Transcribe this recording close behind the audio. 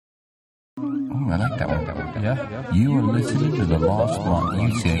I like that one. Yeah. You are listening to the Lost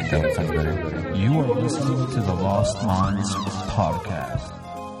Minds. You say that sounds better. You are listening to the Lost Minds podcast.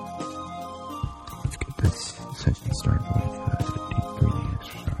 Let's get this session started with a deep breathing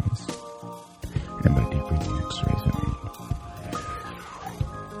exercise. And by deep breathing exercise, I mean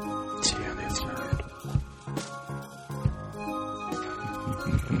see you on the inside.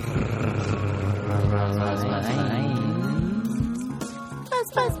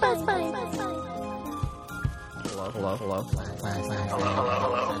 Hello.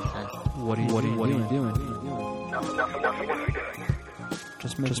 What are you doing?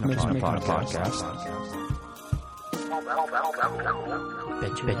 Just making a podcast.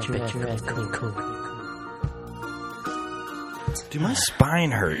 Bet you cool. Dude, my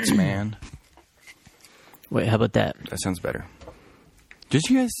spine hurts, man. Wait, how about that? That sounds better. Did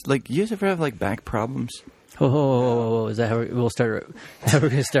you guys ever have back problems? Oh, is that how we'll start? How we're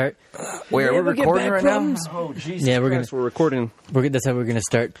gonna start? Wait, are we recording right now? Oh, Jesus. Yeah, we're recording. That's how we're gonna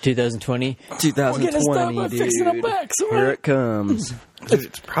start 2020. 2020, dude. Fixing our backs, Here it comes. Dude,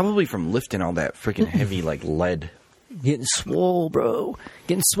 it's probably from lifting all that freaking heavy lead. Getting swole, bro.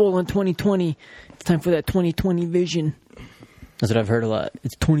 Getting swole in 2020. It's time for that 2020 vision. That's what I've heard a lot.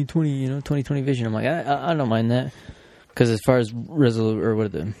 It's 2020, 2020 vision. I'm like, I don't mind that. Because as far as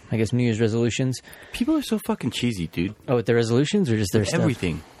New Year's resolutions. People are so fucking cheesy, dude. Oh, with their resolutions or just their stuff?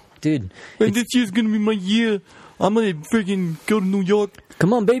 Everything. Dude. And this year's gonna be my year. I'm gonna freaking go to New York.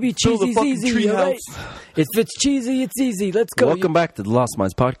 Come on, baby. Cheesy's easy. All right? If it's cheesy, it's easy. Let's go. Welcome back to the Lost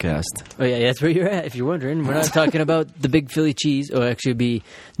Minds podcast. Oh, yeah, that's where you're at, if you're wondering. We're not talking about the big Philly cheese. Or actually, be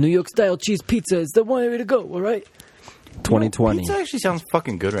New York-style cheese pizza is the one way to go, all right? 2020. Pizza actually sounds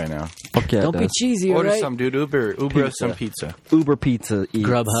fucking good right now. Fuck yeah, Don't be cheesy, all Order right? some, dude. Uber us some pizza. Uber Pizza eats.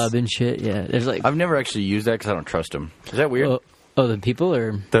 Grubhub and shit, yeah. There's I've never actually used that because I don't trust them. Is that weird? Oh, the people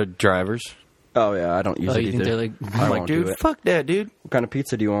or The drivers. Oh, yeah, I don't use it you think either. they're I'm won't dude, do it. fuck that, dude. What kind of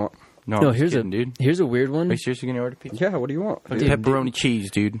pizza do you want? No, No, I'm just kidding, dude. here's a weird one. Are you seriously gonna order pizza? Yeah, what do you want? Like pepperoni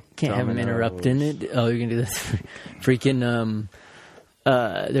cheese, dude. Can't have them interrupting it. Oh, you're gonna do this? Freaking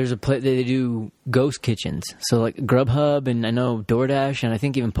there's a place they do ghost kitchens. So like Grubhub and I know DoorDash and I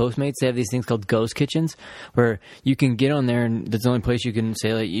think even Postmates, they have these things called ghost kitchens where you can get on there and that's the only place you can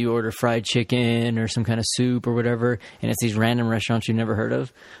say like you order fried chicken or some kind of soup or whatever, and it's these random restaurants you've never heard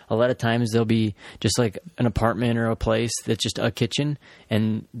of. A lot of times there'll be just like an apartment or a place that's just a kitchen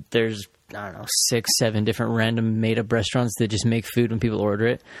and there's 6-7 different random made-up restaurants that just make food when people order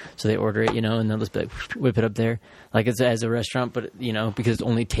it. So they order it, and they'll just be like, whip it up there. Like it's as a restaurant, but, because it's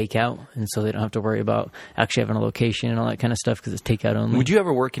only takeout. And so they don't have to worry about actually having a location and all that kind of stuff because it's takeout only. Would you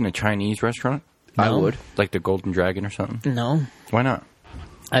ever work in a Chinese restaurant? No. I would. Like the Golden Dragon or something? No. Why not?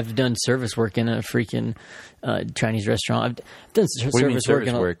 I've done service work in a freaking Chinese restaurant. I've done service work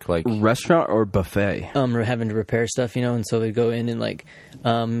in work? Like restaurant or buffet? Having to repair stuff, and so they go in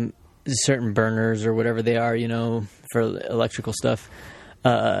and certain burners or whatever they are, for electrical stuff.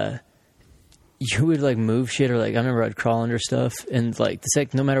 You would move shit or I remember I'd crawl under stuff and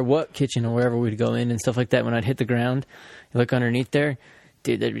no matter what kitchen or wherever we'd go in and stuff like that, when I'd hit the ground, you look underneath there,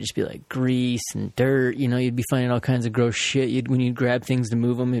 dude, there'd just be grease and dirt, you'd be finding all kinds of gross shit. When you'd grab things to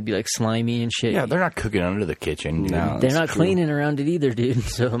move them, it'd be slimy and shit. Yeah, they're not cooking under the kitchen. Dude. No, they're not cleaning around it either, dude.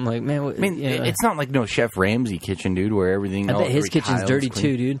 So I'm like, man, what, it's not like no Chef Ramsay kitchen, dude, where everything. I bet his kitchen's dirty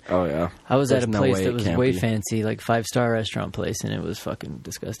too, dude. Oh yeah, I was at a no place way that it was can't way be. fancy, 5-star restaurant place, and it was fucking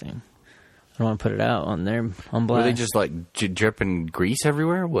disgusting. I don't want to put it out on there on blast. Were they just dripping grease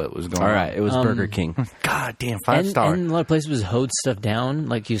everywhere? What was going on? all right. It was Burger King. God damn, 5-star. And a lot of places was hose stuff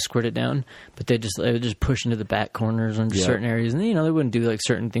down, you squirt it down, but they would just push into the back corners on certain areas, and they wouldn't do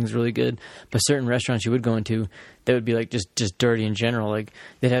certain things really good. But certain restaurants you would go into, they would be just dirty in general.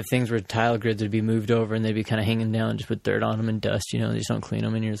 They'd have things where tile grids would be moved over and they'd be kind of hanging down, just with dirt on them and dust. They just don't clean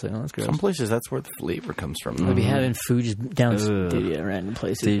them, and you're just like, oh, that's gross. Some places that's where the flavor comes from. They'd be having food just down random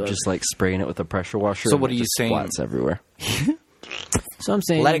places. They just spraying it with a pressure washer. So and what are it you just saying? Splats everywhere. So I'm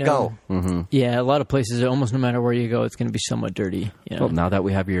saying, let it go. Mm-hmm. Yeah, a lot of places, almost no matter where you go, it's going to be somewhat dirty. Well, now that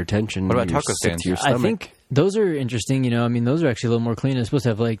we have your attention, What about you're taco sick stands? to your stomach. I think those are interesting. Those are actually a little more clean. It's supposed to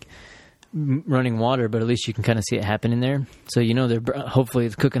have running water, but at least you can kind of see it happen in there. So they're hopefully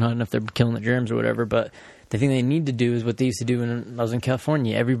it's cooking hot enough they're killing the germs or whatever. But the thing they need to do is what they used to do when I was in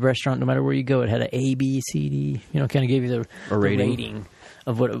California. Every restaurant, no matter where you go, it had an A, B, C, D. Kind of gave you the rating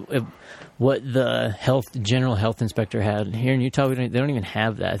of what the general health inspector had. Here in Utah, they don't even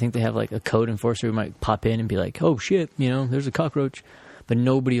have that. I think they have a code enforcer who might pop in and be like, "Oh shit, there's a cockroach." but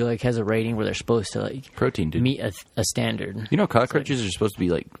nobody like has a rating where they're supposed to like Protein, dude. meet a standard. You know, cockroaches are supposed to be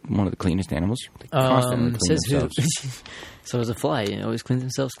like one of the cleanest animals. They constantly clean Says who? themselves. So does a fly. You know, always cleans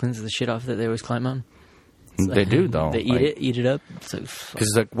themselves, cleans the shit off that they always climb on. They do though. They eat it up.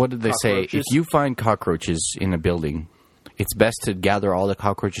 Because like, what did they say? If you find cockroaches in a building, it's best to gather all the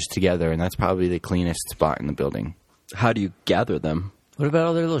cockroaches together, and that's probably the cleanest spot in the building. How do you gather them? What about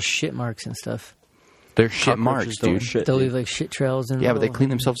all their little shit marks and stuff? They're shit marks, Cockroaches don't dude. shit, They'll dude. leave like shit trails and Yeah, but they clean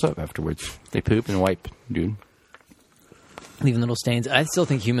themselves up afterwards. They poop and wipe, dude. leaving little stains. I still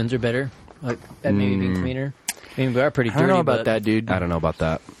think humans are better, like at maybe being cleaner. I mean, we are pretty dirty. I don't know about but that, dude. I don't know about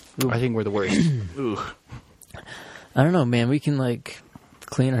that. I think we're the worst. I don't know, man. We can like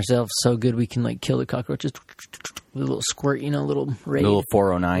clean ourselves so good we can like kill the cockroaches with a little squirt, you know, a little raid. Little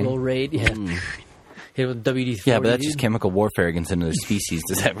 409. Little raid, yeah. Hit it with WD-40. Yeah, but that's dude. just chemical warfare against another species.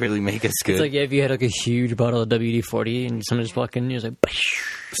 Does that really make us good? It's like if you had like a huge bottle of WD-40 and someone just walked in and you're like,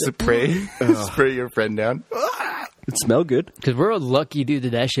 spray your friend down. It smell good. because we're lucky, dude,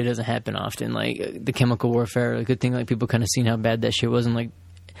 that shit doesn't happen often. Like the chemical warfare, a good thing, like people kind of seen how bad that shit was and like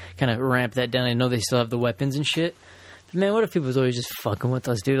kind of ramp that down. I know they still have the weapons and shit. But man, what if people was always just fucking with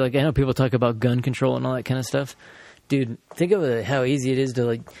us, dude? Like I know people talk about gun control and all that kind of stuff. Dude, think of how easy it is to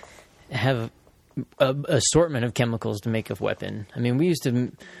like have a assortment of chemicals to make a weapon. I mean, we used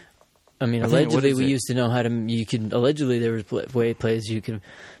to. I mean, what allegedly, is we it? used to know how to. You could allegedly there was places you could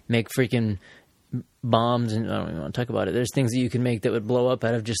make freaking bombs, and I don't even want to talk about it. There's things that you can make that would blow up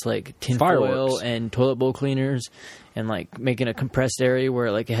out of just like tin foil Fireworks. and toilet bowl cleaners, and like making a compressed area where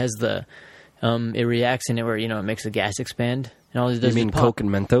like it has the it reacts in it where you know it makes the gas expand. And all it does You is mean pop. Coke and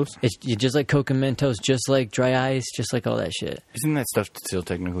Mentos? It's just like Coke and Mentos, just like dry ice, just like all that shit. Isn't that stuff still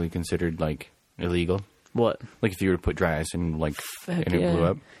technically considered like illegal? What? Like if you were to put dry ice in, like, Heck and it blew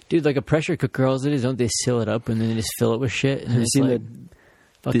up. Dude, like a pressure cooker, all it is, don't they seal it up and then they just fill it with shit? And Have you it's seen like,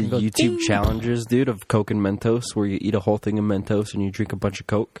 the fucking go YouTube ding. challenges, dude, of Coke and Mentos, where you eat a whole thing of Mentos and you drink a bunch of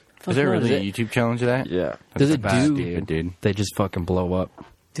Coke? Fuck Is there no, really a does YouTube challenge of that? Yeah. Does it That's do- stupid, dude? They just fucking blow up.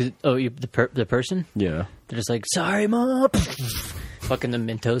 the person? Yeah. They're just like, sorry, mom. Fucking the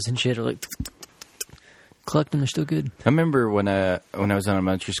Mentos and shit are like, collect them, they're still good. I remember when I was in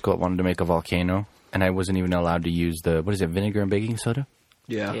elementary school, I wanted to make a volcano, and I wasn't even allowed to use vinegar and baking soda?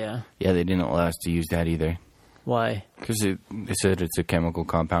 Yeah. Yeah, they didn't allow us to use that either. Why? Because they said it's a chemical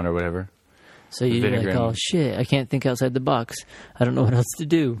compound or whatever. So you're Vinegar like, and- oh shit, I can't think outside the box. I don't know what else to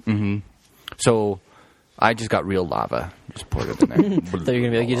do. So I just got real lava. Just poured it in there. I thought you were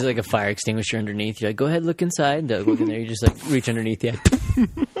gonna be like, you just like a fire extinguisher underneath. You're like, go ahead, look inside. They'll look in there. You just like reach underneath. Yeah.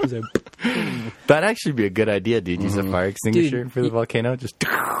 It's like, That'd actually be a good idea, dude. Use a fire extinguisher Dude, for the volcano. Just do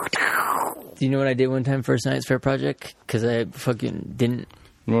you know what I did one time for a science fair project? Because I fucking didn't.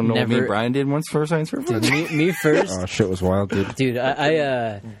 you want to know what me and Never- Brian did once for a science fair? Dude, me first. Oh, shit was wild, dude. Dude,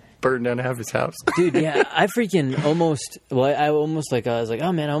 I Burned down half his house. dude, yeah, I freaking almost. Well, I almost like I was like,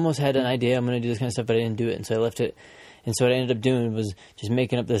 oh man, I almost had an idea. I'm gonna do this kind of stuff, but I didn't do it, and so I left it. And so what I ended up doing was just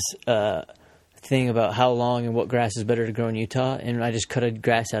making up this thing about how long and what grass is better to grow in Utah. And I just cut a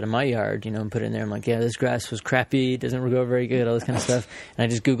grass out of my yard, you know, and put it in there. I'm like, yeah, this grass was crappy, doesn't grow very good, all this kind of stuff. And I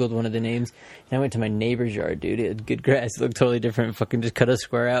just Googled one of the names. And I went to my neighbor's yard, dude. It had good grass. It looked totally different. Fucking just cut a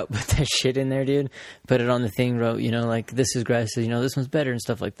square out, put that shit in there, dude. Put it on the thing, wrote, you know, like, this is grass, you know, this one's better and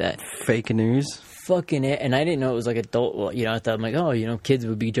stuff like that. Fake news. Fucking it. And I didn't know it was like adult. Well, you know, I thought, I'm like, oh, you know, kids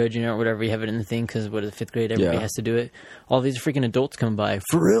would be judging it or whatever. You have it in the thing because what is fifth grade? Everybody Yeah. has to do it. All these freaking adults come by.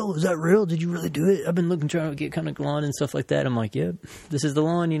 For real? Is that real? Did you really do it? I've been trying to get kind of lawn and stuff like that. I'm like, yep, this is the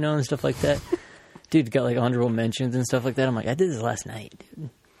lawn, you know, and stuff like that. Dude, got like honorable mentions and stuff like that. I'm like, I did this last night, dude.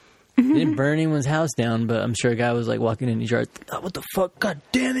 Didn't burn anyone's house down, but I'm sure a guy was like walking in his yard. Oh, what the fuck? God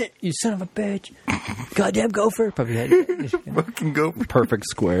damn it, you son of a bitch! Goddamn gopher! Probably had. Fucking go. Perfect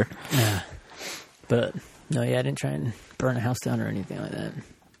square. But no, yeah, I didn't try and burn a house down or anything like that.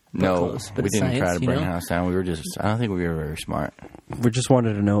 No, close, but we it's didn't try science, to you burn know? a house down. We were just, I don't think we were very smart. We just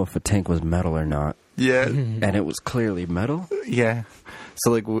wanted to know if a tank was metal or not. Yeah. And it was clearly metal. Yeah.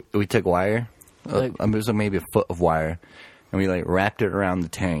 So, like, we took wire. Like- It was like maybe a foot of wire. And we, like, wrapped it around the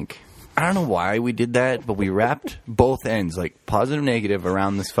tank. I don't know why we did that, but we wrapped both ends, like, positive, negative,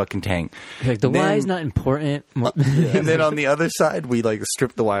 around this fucking tank. Like the Then- why is not important. And then on the other side, we, like,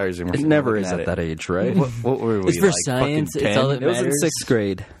 stripped the wires. And we're It never looking is at it. that age, right? What were we, It's for like, science. fucking It's all 10? that It was in matters. 6th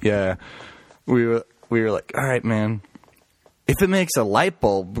grade. Yeah. We were like, all right, man. If it makes a light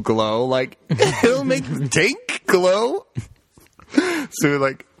bulb glow, like, it'll make the tank glow. So,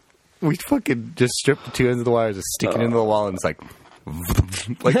 like, we fucking just stripped the two ends of the wires and stick it into the wall, and it's like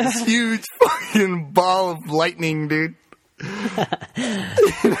this huge fucking ball of lightning, dude.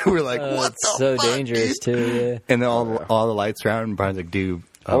 We're like, what It's the so fuck, dangerous dude? too. Yeah. And then all the lights are out, and Brian's like, dude.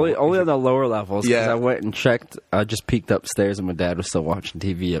 Only on the lower levels. Because Yeah. I went and checked. I just peeked upstairs, and my dad was still watching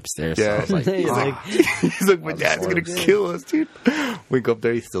TV upstairs. Yeah. So I was like, He's like, He's like, my dad's gonna kill us, dude. We go up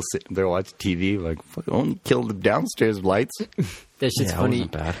there, he's still sitting there watching TV. Like, fuck, only killed the downstairs lights. that shit's Yeah, it funny.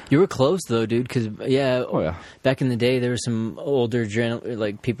 wasn't bad. You were close though, dude. Because yeah, yeah. back in the day, there were some older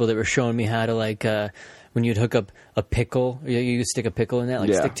like people that were showing me how to like when you'd hook up a pickle, you could stick a pickle in that, like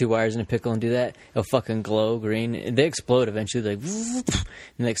Yeah. stick 2 wires in a pickle and do that. It'll fucking glow green. And they explode eventually, like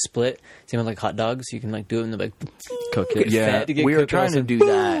and like split. Same with like hot dogs. You can like do it and they're like cook it. fat to get we were cooked trying to also. do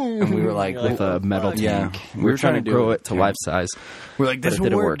that, and we were like, You're like, With a metal Yeah. tank. We We were were trying to do grow it to dude. life size. We're like, this But it will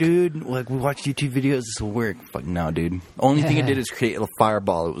didn't work, work. dude. Like, we watched YouTube videos, this will work. Fuck, no, dude. Only thing it did is create a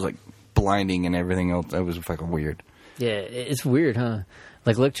fireball. It was like blinding and everything else. It was fucking weird. Yeah, it's weird, huh?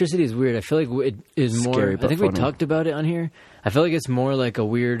 Like electricity is weird. I feel like it is more. Scary, I but think funny. we talked about it on here. I feel like it's more like a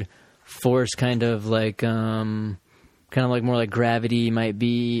weird force, kind of like more like gravity might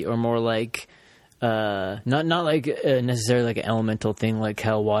be, or more like not like necessarily like an elemental thing, like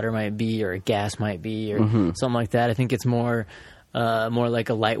how water might be, or a gas might be, or something like that. I think it's more like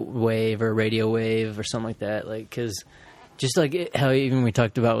a light wave or a radio wave or something like that. Like because. Just like how even we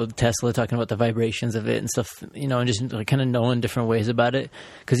talked about with Tesla, talking about the vibrations of it and stuff, you know, and just like kind of knowing different ways about it.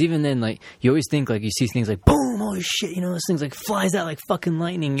 Because even then, like, you always think, like, you see things like, boom, holy shit, you know, this thing's like flies out like fucking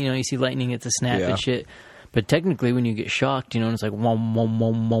lightning. You know, you see lightning, it's a snap Yeah. and shit. But technically, when you get shocked, you know, and it's like, whom, whum,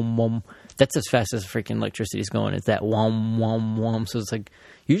 whum, whum, whum. That's as fast as freaking electricity's going. It's that whum, whum, whum. So it's like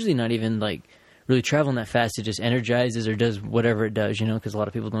usually not even like really traveling that fast. It just energizes or does whatever it does, you know, because a lot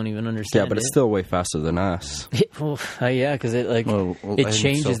of people don't even understand Yeah, but it's it. still way faster than us. Well, yeah, because it like Well, it and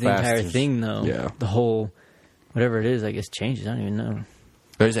changes so the entire fast is- thing, though. Yeah. The whole whatever it is, I guess, changes. I don't even know.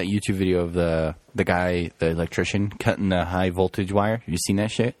 There's that YouTube video of the guy, the electrician, cutting the high voltage wire. You seen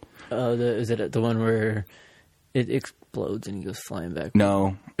that shit? Is it the one where it explodes and he goes flying back?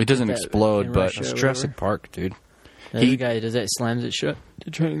 No, it doesn't That explode, in but Russia. It's Or Jurassic whatever. Park, dude. The other guy does that, slams it shut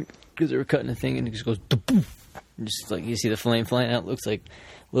to try because they were cutting a thing and it just goes da-boom. And just like you see the flame flying out, it looks like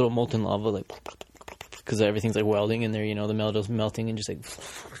little molten lava, like because everything's like welding in there. You know, the metal's melting and just like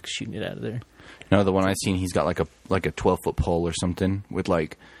shooting it out of there. no, the one I seen, he's got like a 12-foot pole or something with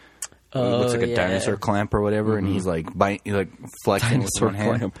like. It looks like a yeah. dinosaur clamp or whatever, and he's like flexing with Dinosaur one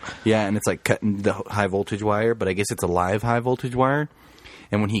hand. clamp. Yeah, and it's like cutting the high voltage wire, but I guess it's a live high voltage wire.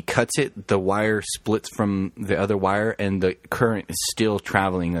 And when he cuts it, the wire splits from the other wire, and the current is still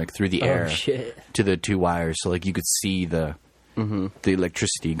traveling like through the air Shit. to the two wires. So like you could see the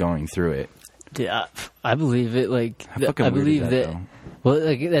electricity going through it. Dude, I believe it. Like How fucking I weird is believe that, that. though? Well,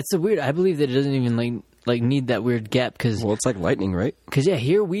 like that's so weird. I believe that it doesn't even like need that weird gap because Well, it's like lightning, right? yeah,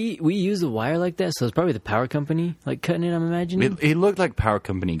 here we use the wire like that, so it's probably the power company like cutting it. I'm imagining It looked like power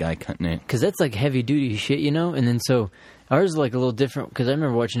company guy cutting it. because that's like heavy duty shit, you know. And then so ours is like a little different because I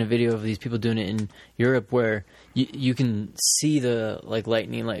remember watching a video of these people doing it in Europe where you can see the like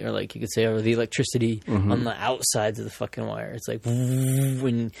lightning, like or like you could say, or the electricity on the outsides of the fucking wire. It's like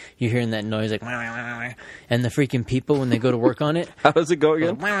when you're hearing that noise, like, and the freaking people when they go to work on it. How does it go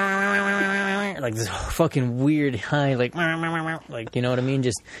again? Like this fucking weird high, like you know what I mean?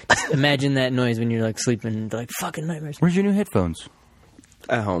 Just imagine that noise when you're like sleeping, like fucking nightmares. Where's your new headphones?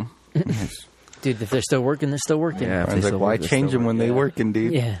 At home. Dude, if they're still working, they're still working. Yeah. I was like, why change them when they working,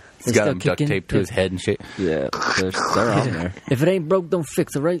 dude? Yeah. He's They're got them still duct kicking. taped to his head and shit. Yeah, they're on there. If it ain't broke, don't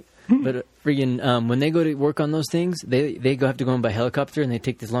fix it, right? But freaking, when they go to work on those things, they have to go in by helicopter and they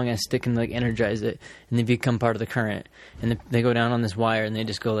take this long ass stick and like energize it and they become part of the current. And they go down on this wire and they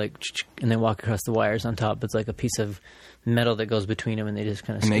just go like, and they walk across the wires on top. It's like a piece of metal that goes between them and they just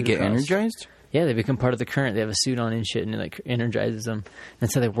kind of And they get energized? Yeah, they become part of the current. They have a suit on and shit, and it like energizes them.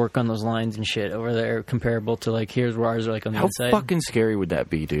 That's how they work on those lines and shit over there, comparable to like here's where ours are like on the How inside. fucking scary would that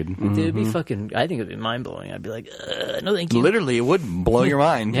be, dude? Dude, it'd be fucking. I think it'd be mind blowing. I'd be like, no, thank you. Literally, it would blow your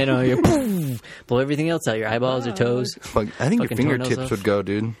mind. You know, you blow everything else out, your eyeballs, your toes. Fuck, I think your Fucking toenails fingertips off. would go,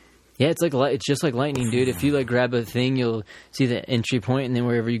 dude. Yeah, it's like it's just like lightning, dude. If you like grab a thing, you'll see the entry point, and then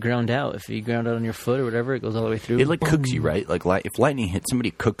wherever you ground out, if you ground out on your foot or whatever, it goes all the way through. It like cooks you, right? Like if lightning hits, somebody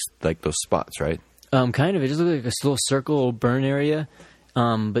cooks like those spots, right? Kind of. It just looks like a little circle burn area.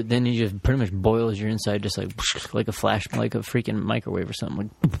 But then you just pretty much boils your inside, just like a flash, like a freaking microwave or something.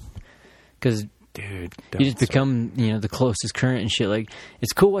 Because Dude, you just become, the closest current and shit. Like,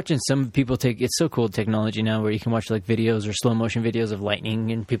 it's cool watching some people it's so cool technology now where you can watch like videos or slow motion videos of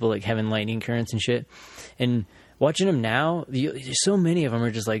lightning and people like having lightning currents and shit. And watching them now, so many of them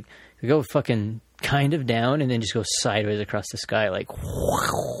are just like, they go fucking kind of down and then just go sideways across the sky, like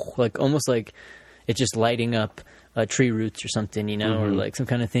almost like it's just lighting up tree roots or something, you know, or like some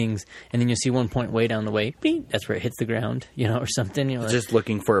kind of things, and then you'll see one point way down the way, bing, that's where it hits the ground, you know, or something. You know, like, Just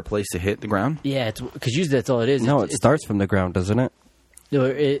looking for a place to hit the ground? yeah, because usually that's all it is. No, it starts from the ground, doesn't it? No,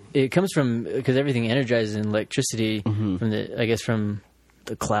 it comes from, because everything energizes in electricity from from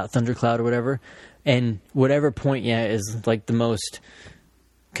the cloud, thundercloud or whatever, and whatever point is like the most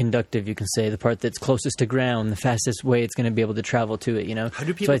conductive, you can say, the part that's closest to ground, the fastest way it's going to be able to travel to it, you know. How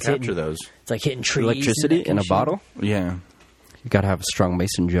do people it's capture those? It's like hitting trees. Electricity and that in kind a of shit. bottle? Yeah. You gotta have a strong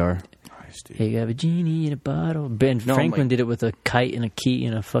mason jar. Nice, dude. Hey, you have a genie in a bottle. Ben No, Franklin like- did it with a kite and a key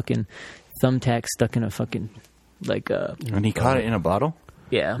and a fucking thumbtack stuck in a fucking And he caught it in a bottle?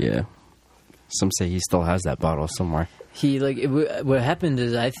 yeah. Yeah. Some say he still has that bottle somewhere. He what happened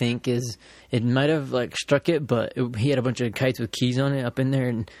is, I think, is it might have struck it, but he had a bunch of kites with keys on it up in there,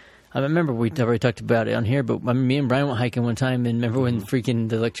 and I remember we already talked about it on here. But me and Brian went hiking one time, and remember when freaking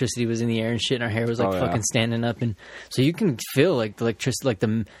the electricity was in the air and shit, and our hair was fucking standing up, and so you can feel the electricity,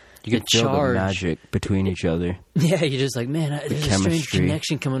 You can feel charge. the magic between each other. Yeah, you're just like, man, there's a strange chemistry.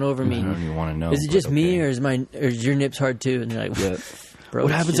 connection coming over me. I don't even want to know. Is it just but me, okay. or is your nips hard too? And you're like, Yeah. bro,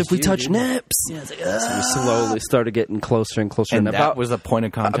 What it's happens just if we you, touch dude. nips? Yeah, it's like, So we slowly started getting closer and closer. And that about was the point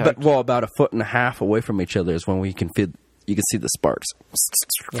of contact? about 1.5 feet away from each other is when we can feel. You can see the sparks.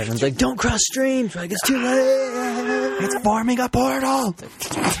 yeah, everyone's like, don't cross streams, like it's too late. It's forming a portal!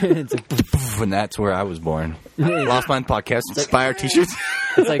 It's like, And that's where I was born. Lost Mind Podcast. Buy our t-shirts.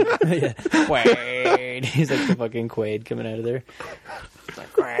 it's like yeah. Quaid. He's like the fucking Quaid coming out of there. It's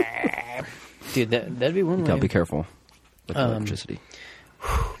like, Quaid. Dude, that'd be one way. Gotta be careful with electricity.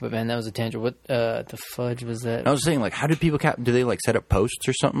 But man, that was a tangent. What the fudge was that? I was saying, how do people do they, set up posts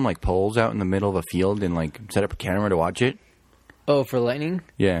or something, like poles out in the middle of a field and, set up a camera to watch it? Oh, for lightning?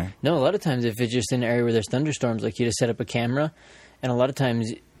 Yeah. No, a lot of times if it's just in an area where there's thunderstorms, you just set up a camera, and a lot of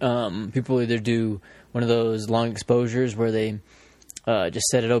times people either do one of those long exposures where they just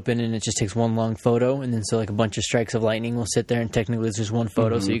set it open and it just takes one long photo, and then so a bunch of strikes of lightning will sit there, and technically it's just one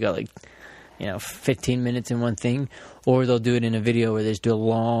photo, so you got 15 minutes in one thing, or they'll do it in a video where they just do a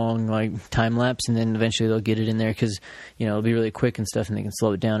long time lapse, and then eventually they'll get it in there because it'll be really quick and stuff, and they can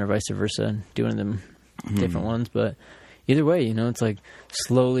slow it down, or vice versa, and do one of them different ones. But either way, it's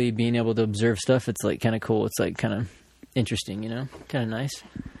slowly being able to observe stuff. It's kind of cool. It's kind of interesting, kind of nice.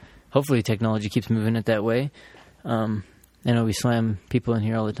 Hopefully, technology keeps moving it that way. I know we slam people in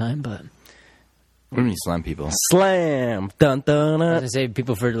here all the time, but What do you mean slam people? Slam! Dun dun I was dun. gonna say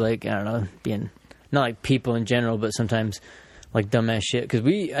people for I don't know, being not people in general, but sometimes dumbass shit. Because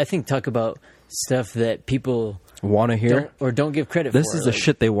I think talk about stuff that people Want to hear? don't give credit for. This is the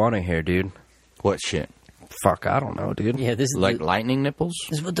shit they want to hear, dude. What shit? Fuck, I don't know, dude. Yeah, this is Lightning nipples?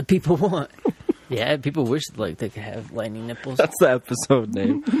 this is what the people want. Yeah, people wish they could have lightning nipples. That's the episode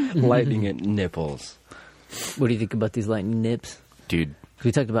name. Lightning at nipples. What do you think about these lightning nips? Dude.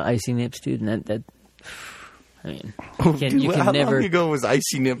 We talked about icy nips, dude, and that I mean, Dude, you how can never long ago was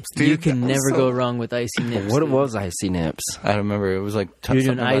Icy Nips, dude? you can That was never so- go wrong with icy nips. What dude. was Icy Nips? I don't remember. It was You're doing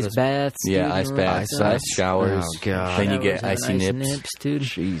something about ice us- baths. Yeah, dude, ice and baths, all that ice stuff. showers. Oh, God. Then you Showers get having icy nips. dude.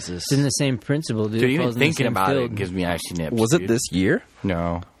 Jesus. It's in the same principle, dude. Dude, It even falls in the thinking same about field. it gives me icy nips. Was it dude. this year?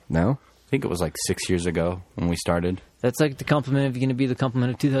 No. No. I think it was 6 years ago when we started. That's the compliment of going to be the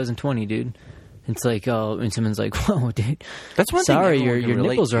compliment of 2020, dude. It's and someone's like, "Whoa, dude, That's one thing sorry, everyone your can relate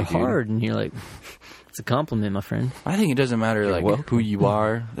nipples to, are dude. hard," and you're like, "It's a compliment, my friend." I think it doesn't matter welcome. who you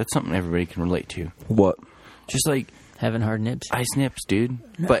are. That's something everybody can relate to. What? Just Having hard nips. ice nips, dude.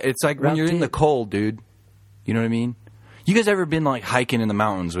 But it's when Rough you're in the tip. cold, dude. You know what I mean? You guys ever been hiking in the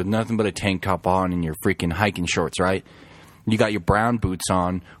mountains with nothing but a tank top on and your freaking hiking shorts, right? You got your brown boots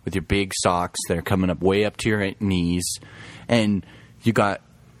on with your big socks that are coming up way up to your knees, and you got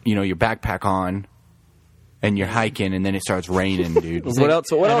your backpack on, and you're hiking, and then it starts raining, dude. What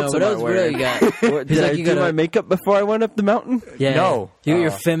else? What I know, else? what am I else? What wearing? do you got? What, He's did like, I you do got my a- makeup before I went up the mountain? Yeah, No. you got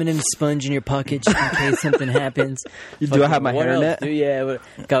your feminine sponge in your pocket just in case something happens. Do I have my What else, hairnet? dude? Yeah,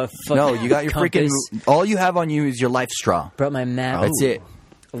 got a fucking No, you got your compass. freaking. All you have on you is your life straw. Brought my map. That's it.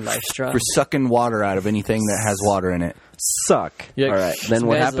 A life straw. For sucking water out of anything that has water in it. Suck. You're All like, right. Then some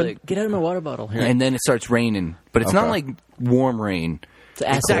what guy's happened? like, get out of my water bottle. Here. And then it starts raining. But it's not Okay. warm rain. It's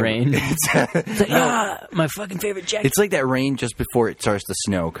acid Exactly. rain. It's It's like, my fucking favorite jacket. It's like that rain just before it starts to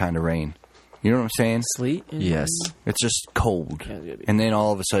snow kind of rain. You know what I'm saying? sleet. Yes. It's just cold. Yeah, it's gotta be. And then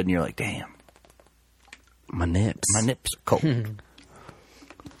all of a sudden you're like, damn, My nips. my nips are cold.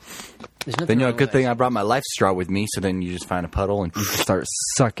 There's nothing Then wrong good with thing that. I brought my life straw with me, so then you just find a puddle and Start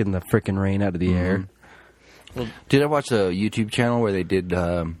sucking the freaking rain out of the air. Did I watch a YouTube channel where they did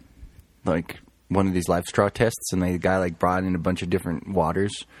one of these life straw tests, and the guy brought in a bunch of different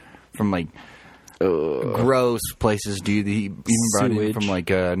waters from gross places, dude. He even brought it in Sewage. from like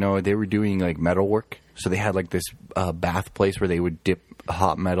no, they were doing like metal work, so they had like this bath place where they would dip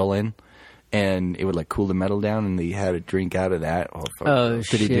hot metal in, and it would like cool the metal down, and they had a drink out of that. Oh, fuck. Oh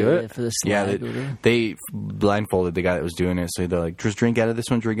shit! he do it? For the Yeah, slag or whatever. they blindfolded the guy that was doing it. So they're like, just drink out of this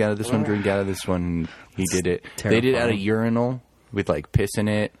one, drink out of this one, drink out of this one. And he did it. They did it out of terrifying. urinal with like piss in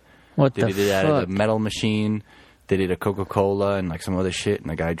it. What They the did it out fuck? of the metal machine. They did a Coca-Cola and like some other shit. And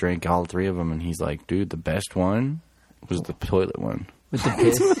the guy drank all three of them. And he's like, dude, the best one was the toilet one. With the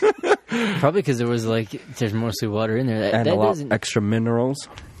piss? Probably because there was like there's mostly water in there. And that a lot doesn't. extra minerals.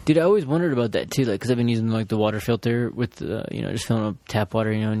 Dude, I always wondered about that too. Like, because I've been using like the water filter with just filling up tap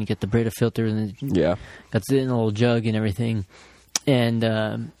water. And you get the Brita filter and then Yeah. that's it in a little jug and everything. And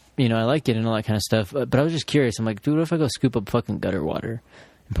I like it and all that kind of stuff. But I was just curious. I'm like, dude, what if I go scoop up fucking gutter water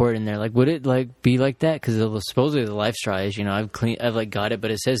and pour it in there? Like, would it like be like that? Because supposedly the Life Straw is, I've like got it,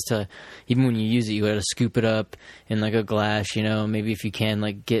 but it says to even when you use it, you got to scoop it up in like a glass. Maybe if you can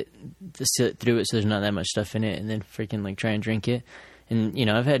like get to sit through it so there's not that much stuff in it, and then freaking like try and drink it. And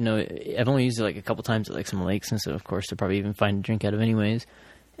I've only used it like a couple times at like some lakes, and so of course they're probably even fine to drink out of anyways.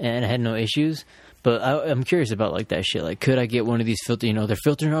 And I had no issues. But I'm curious about like that shit. Like, could I get one of these filter? They're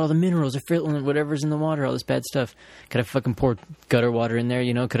filtering all the minerals, they're filtering whatever's in the water, all this bad stuff. Could I fucking pour gutter water in there?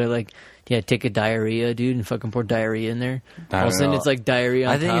 Could I take a diarrhea, dude, and fucking pour diarrhea in there? I All of a don't sudden know. it's like diarrhea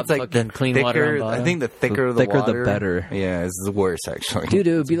on I think top, it's like fucking the clean thicker, water on bottom. I think the thicker The thicker the water, better. Yeah, it's the worst actually. Dude,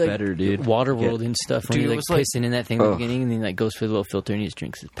 it would be like better, dude. Water World and stuff when Dude, you're it like was like- pissing in that thing at the beginning, and then like goes for the little filter and he just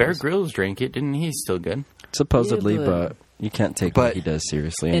drinks it. Bear Grylls drank it, didn't he? He's still good. Supposedly, Yeah, but you can't take But- what he does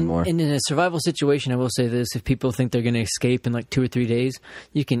seriously And anymore. in a survival situation, I will say this: if people think they're going to escape in like 2 or 3 days,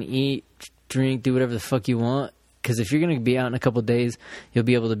 you can eat, drink, do whatever the fuck you want. Because if you're going to be out in a couple of days, you'll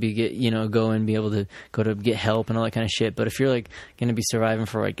be able to go and be able to go to get help and all that kind of shit. But if you're like going to be surviving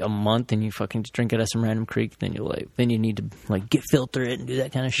for like a month and you fucking just drink it out of some random creek, then you need to like get filter it and do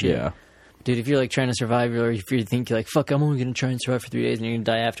that kind of shit. Yeah. Dude, if you're like trying to survive, or if you think you're like, fuck, I'm only going to try and survive for 3 days and you're going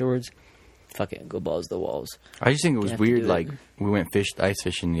to die afterwards, fuck it, go balls to the walls. I just think it was have to weird. do it. Like we went ice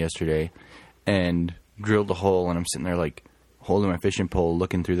fishing yesterday, and drilled a hole, and I'm sitting there like holding my fishing pole,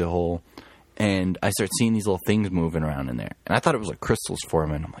 looking through the hole, and I start seeing these little things moving around in there, and I thought it was like crystals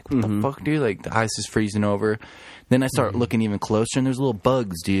forming. I'm like, what the fuck, dude? Like the ice is freezing over. Then I start looking even closer, and there's little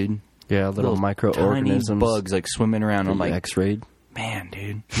bugs, dude. Yeah, little Tiny microorganisms. bugs like swimming around. I'm like, X-rayed. man,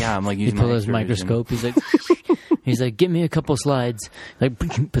 dude. Yeah, I'm like He using pulls my his X-ray vision. microscope. He's like, give me a couple slides. Like,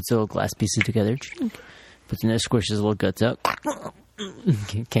 puts the little glass pieces together. Puts in there, squishes the little guts out.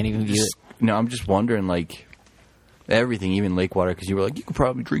 Can't even view it. No, I'm just wondering, like, everything, even lake water, because you were like, you could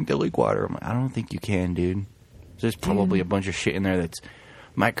probably drink that lake water. I'm like, I don't think you can, dude. There's probably a bunch of shit in there that's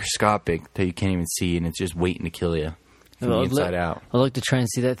microscopic that you can't even see, and it's just waiting to kill you from the inside out. I'd like to try and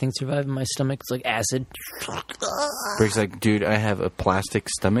see that thing survive in my stomach. It's like acid. Rick's like, dude, I have a plastic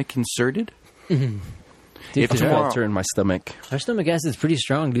stomach inserted. Dude, If 'cause tomorrow- Filter in my stomach. our stomach acid's pretty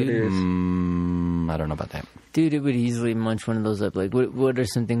strong, dude. I don't know about that. Dude, it would easily munch one of those up. Like, what are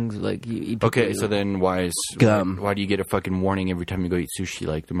some things like you eat? Okay, so then why Gum. Why do you get a fucking warning every time you go eat sushi?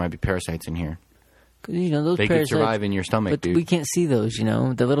 Like, there might be parasites in here. those They could parasites survive in your stomach, but dude. we can't see those.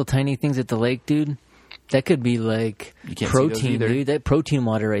 The little tiny things at the lake, dude. That could be like You can't see those protein, either. dude. That protein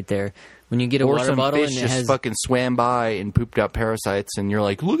water right there. When you get a Or water some bottle fish and it just has fucking swam by and pooped out parasites, and you're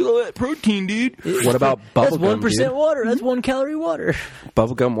like, look at all that protein, dude. What about that's bubblegum, 1% water. That's 1 calorie water.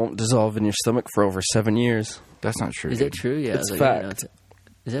 Bubblegum won't dissolve in your stomach for over 7 years. That's not true. Is dude. that true? Yeah, It's I was fact. like,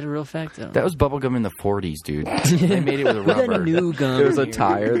 is that a real fact? I don't That know. was bubblegum in the 40s, dude. They made it with a We got rubber. a new gum. There was a here.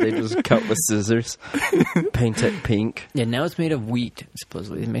 tire. They just cut with scissors. Paint it pink. Yeah, now it's made of wheat.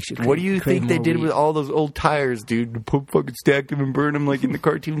 Supposedly, it makes you. What do you crave think they more did wheat. with all those old tires, dude? Fucking stacked them and burned them like in the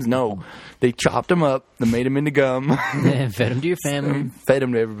cartoons? No. They chopped them up, they made them into gum, Yeah, fed them to your family. fed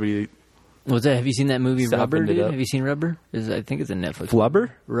them to everybody. What's that? Have you seen that movie Softened Rubber, it dude? up. Have you seen Rubber? I think it's a Netflix. Flubber?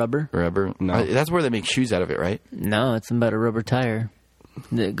 Rubber? Rubber? No. That's where they make shoes out of it, right? No, it's about a rubber tire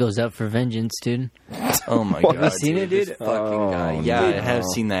that goes out for vengeance, dude. Oh my god. Have you seen it, dude? This fucking guy. Yeah, I have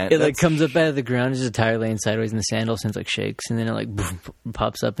seen that. It like comes up out of the ground, just a tire laying sideways in the sandal, and it like shakes, and then it like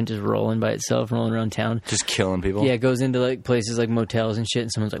pops up and just rolling by itself, rolling around town. just killing people. Yeah, it goes into like places like motels and shit,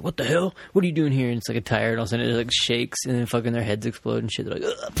 and someone's like, "What the hell? What are you doing here?" And it's like a tire, and all of a sudden it like shakes, and then fucking their heads explode and shit. They're like,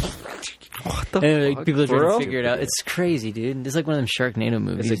 ugh. What the And, like, fuck, people are trying bro? to figure it out. It's crazy, dude. It's like one of them Sharknado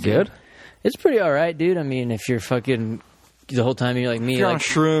movies. Is it dude. good? It's pretty all right, dude. I mean, if you're fucking the whole time you're like me, You're on like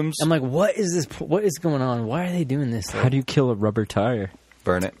shrooms. I'm like, what is this? What is going on? Why are they doing this? How do you kill a rubber tire?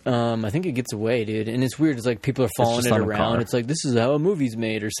 Burn it. I think it gets away, dude. And it's weird. It's like people are following just it on a around. car. It's like, this is how a movie's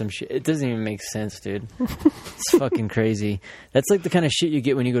made or some shit. It doesn't even make sense, dude. It's fucking crazy. That's like the kind of shit you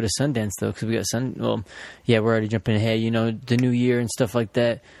get when you go to Sundance, though, because we got Well, yeah, we're already jumping ahead. You know, the new year and stuff like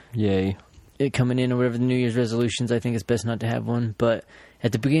that. Yay. It coming in or whatever the New Year's resolutions. I think it's best not to have one. But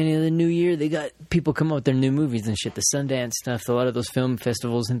at the beginning of the new year, they got people come up with their new movies and shit. The Sundance stuff, a lot of those film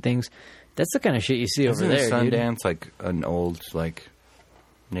festivals and things. That's the kind of shit you see over there, dude. Sundance like an old like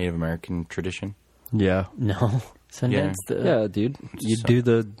Native American tradition? Yeah. No. Sundance? Yeah, dude. You do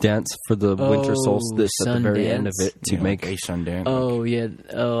the dance for the winter solstice at the very end of it to make a Sundance. Oh, yeah.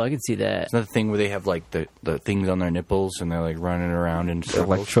 Oh, I can see that. It's not the thing where they have like the things on their nipples and they're like running around in circles.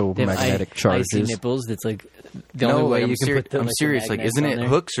 electromagnetic charges. Icy nipples. That's like the only way you can put the, I'm like, serious. the Like, magnets isn't on it there.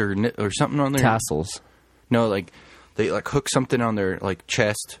 hooks or something on their Tassels. No, like they like hook something on their like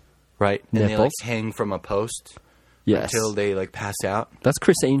chest, right? And they like Nipples? hang from a post Yes. until they like pass out. That's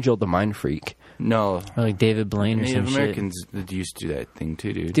Chris Angel, the mind freak. No, Or like David Blaine or Native some Americans used to do that thing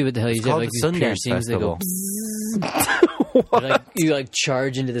too, dude. Dude, what the hell? You It's have called like the these Sundance piercings that go. Like, you like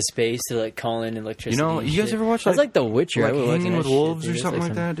charge into the space to like call in electricity. You know, and you guys shit. ever watch That's like like The Witcher. I like would watch Hanging that with shit, Wolves dude. or That's something like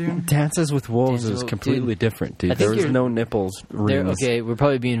some- that, dude? Dances with Wolves Dances is with- completely dude. different, dude. I think There was you're- no nipples They're, rings. okay, we're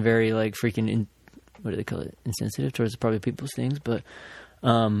probably being very like freaking what do they call it? Insensitive towards probably people's things, but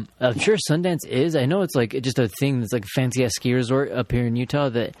I'm sure Sundance is. I know it's like just a thing that's like a fancy ass ski resort up here in Utah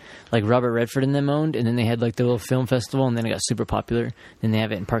that like Robert Redford and them owned, and then they had like the little film festival, and then it got super popular. Then they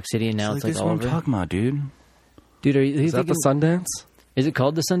have it in Park City, and now it's like this all what I'm over. talking about, dude. Dude, are you Is that thinking? the Sundance? Is it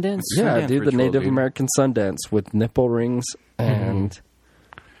called the Sundance? Yeah, Sundance dude, the ritual, Native dude. American Sundance with nipple rings and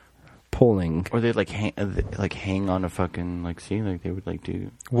pulling. Or they'd like hang on a fucking like see like they would like do.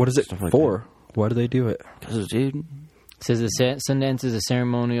 What is it Stuff like for? Why do they do it? Because dude, It says the Sundance is a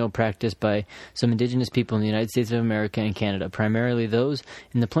ceremonial practice by some indigenous people in the United States of America and Canada, primarily those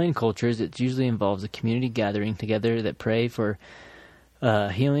in the plain cultures. It usually involves a community gathering together that pray for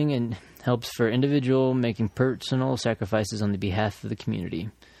healing and helps for individual making personal sacrifices on the behalf of the community.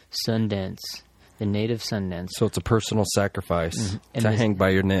 Sundance, the native Sundance. So it's a personal sacrifice And to this- hang by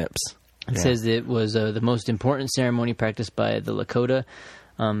your nips. It says it was the most important ceremony practiced by the Lakota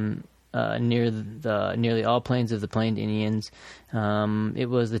nearly all plains of the Plain Indians. It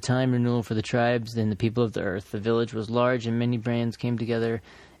was the time renewal for the tribes and the people of the earth. The village was large, and many brands came together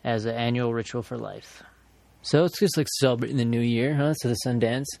as an annual ritual for life. So it's just like celebrating the new year, huh? So the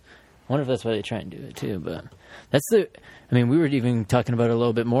Sundance. I wonder if that's why they try and do it too. But that's the. I mean, we were even talking about it a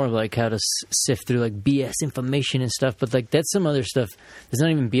little bit more, like how to sift through like BS information and stuff. But like that's some other stuff. There's not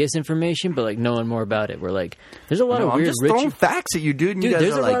even BS information, but like knowing more about it. We're like, there's a lot of I'm weird just throwing facts at you, dude. And Dude, you guys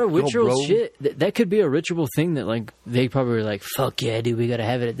there's are a like, lot of "Yo, ritual bro." shit. That could be a ritual thing that, like, they probably were like, fuck yeah, dude, we gotta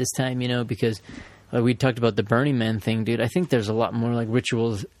have it at this time, you know, because we talked about the Burning Man thing, dude. I think there's a lot more, like,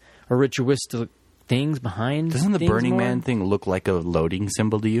 rituals or ritualistic things behind Doesn't the things Burning more. Man thing look like a loading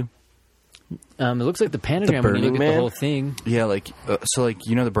symbol to you? It looks like the pentagram when you Burning look at Man? the whole thing. Yeah, like so, like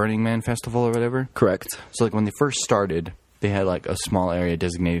you know the Burning Man festival or whatever. Correct. So like when they first started, they had like a small area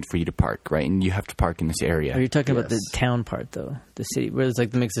designated for you to park, right? And you have to park in this area. Are you talking about the Yes. town part, though? The city, where it's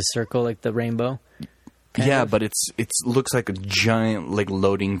like makes a circle, like the rainbow? kind Yeah, of? but it's looks like a giant like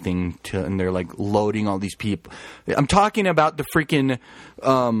loading thing and they're like loading all these people. I'm talking about the freaking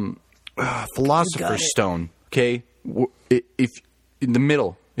Philosopher's it. Stone. Okay, if in the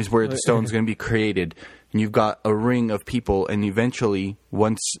middle is where the stone's going to be created, and you've got a ring of people, and eventually,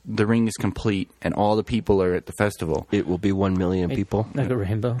 once the ring is complete and all the people are at the festival, It will be 1 million people. Like a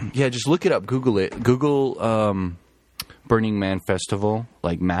rainbow. yeah, just look it up, Google it, Google Burning Man festival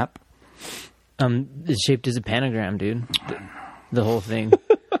like map. It's shaped as a pentagram, dude. The whole thing.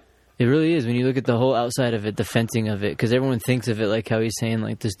 It really is when you look at the whole outside of it, the fencing of it, because everyone thinks of it like how he's saying,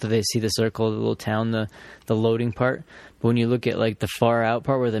 like this. They see the circle, the little town, the loading part. But when you look at like the far out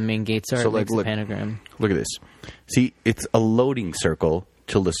part where the main gates are, So, it like, makes a look. pentagram. Look at this. See, it's a loading circle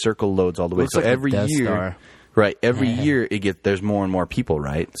till the circle loads all the way. Looks So like a every Death year, Star. right? Every year there's more and more people,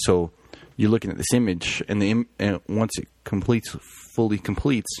 right? So you're looking at this image, and once it fully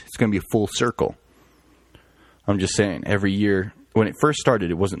completes, it's going to be a full circle. I'm just saying, every year when it first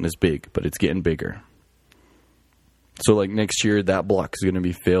started, it wasn't this big, but it's getting bigger. So like next year, that block is going to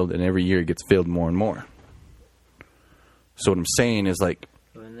be filled, and every year it gets filled more and more. So what I'm saying is like,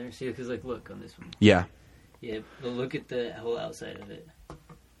 Oh, and there, see, because like look on this one. yeah. Yeah, but look at the whole outside of it.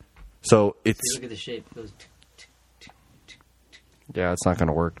 So it's. See, look at the shape. It goes. Yeah, it's not going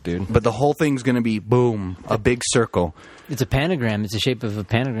to work, dude. But the whole thing's going to be, boom, a big circle. It's a panagram. It's the shape of a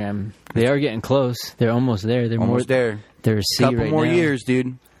panagram. They are getting close. They're almost there. They're Almost more there. They're a C Couple right more now. years,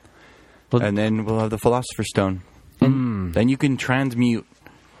 dude. Well- And then we'll have the Philosopher's Stone. Then you can transmute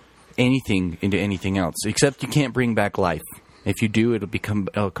anything into anything else, except you can't bring back life. If you do,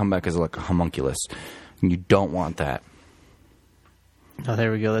 it'll come back as like a homunculus, and you don't want that. Oh,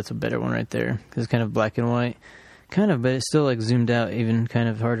 there we go. That's a better one right there. It's kind of black and white. Kind of, but it's still like zoomed out, even kind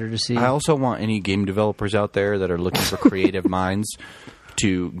of harder to see. I also want any game developers out there that are looking for creative minds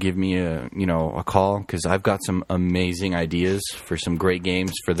to give me a call, because I've got some amazing ideas for some great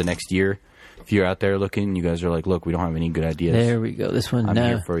games for the next year. If you're out there looking, you guys are like, look, we don't have any good ideas. There we go. This one. I'm now,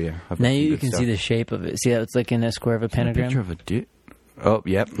 here for you. Now you can see the shape of it. See how it's like in a square of a pentagram? A picture of a dude. Oh,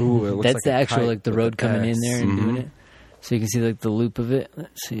 yep. Ooh, it looks That's like the a actual, kite like the with road a coming in S. there and doing it. So you can see like the loop of it.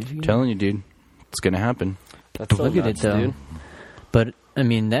 Let's see if you can. Telling you, dude, it's gonna happen. That's so Look at it nuts, though. dude. But I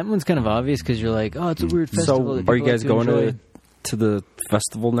mean, that one's kind of obvious because you're like, oh, it's a weird festival. So that are you people guys like going enjoy. to the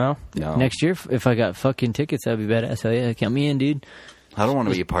festival now? No, Next year? If I got fucking tickets, that'd be badass. Hell yeah, count me in, dude. I don't want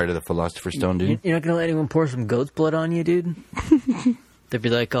to be a part of the Philosopher's Stone, dude. You're not gonna let anyone pour some goat's blood on you, dude? They'd be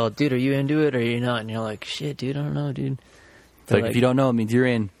like, oh, dude, are you into it or are you not? And you're like, shit, dude, I don't know, dude. Like, if you don't know, it means you're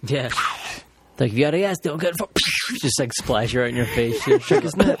in. Yeah. Like, if you got a gas, don't get just like splash right in your face. Check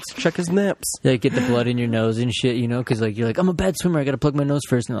his nips. Check his nips. Like, get the blood in your nose and shit, you know? Because, like, you're like, I'm a bad swimmer. I got to plug my nose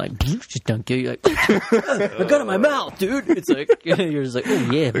first. And they're like, just dunk you. You're like, I got it in my mouth, dude. It's like, you're just like,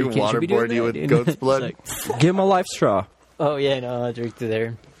 oh, yeah. They waterboard you with goat's blood. Like, Give him a life straw. oh, yeah, no, I'll drink through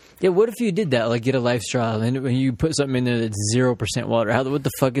there. Yeah, what if you did that? Like, get a life straw and when you put something in there that's 0% water. What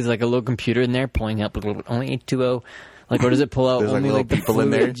the fuck is, like, a little computer in there pulling out only H2O? Like, or does it pull out There's, only, like, the people in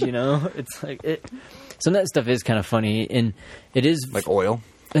there. fluids, you know? It's like, some of that stuff is kind of funny, and it is... Like oil.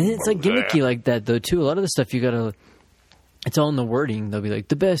 And it's like gimmicky like that, though, too. A lot of the stuff you gotta... It's all in the wording. They'll be like,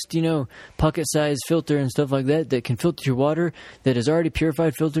 the best, pocket-sized filter and stuff like that can filter your water that is already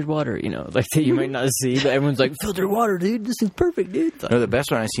purified filtered water, like that you might not see, but everyone's like, filtered water, dude, this is perfect, dude. Like, No, the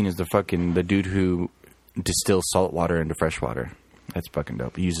best one I've seen is the dude who distills salt water into fresh water. That's fucking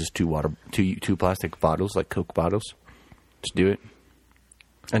dope. He uses two plastic bottles, like Coke bottles. Just do it.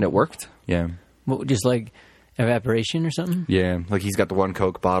 And it worked? Yeah. what, just like evaporation or something? Yeah. Like he's got the one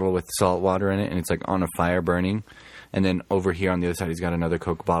Coke bottle with salt water in it, and it's like on a fire burning. And then over here on the other side, he's got another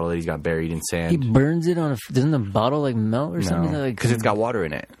Coke bottle that he's got buried in He sand. burns it on doesn't the bottle like melt or something? No, because it's got water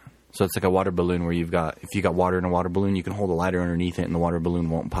in it. So it's like a water balloon where if you got water in a water balloon, you can hold a lighter underneath it and the water balloon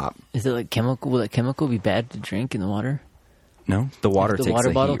won't pop. Is it like chemical? Will that chemical be bad to drink in the water? No? The water If the takes water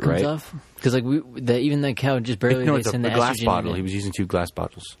the bottle heat, comes right? off? Because like even that cow just barely No, they it's a send the glass estrogen bottle. in it. He was using 2 glass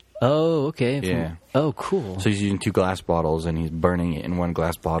bottles. Oh, okay. Yeah. Oh, cool. So he's using 2 glass bottles, and he's burning it in one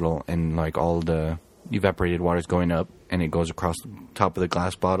glass bottle, and like all the evaporated water is going up, and it goes across the top of the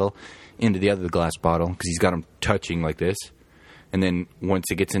glass bottle into the other glass bottle, because he's got them touching like this. And then once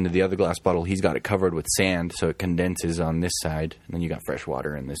it gets into the other glass bottle, he's got it covered with sand, so it condenses on this side, and then you got fresh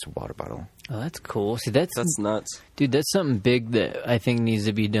water in this water bottle. Oh, that's cool. See, that's nuts. dude. That's something big that I think needs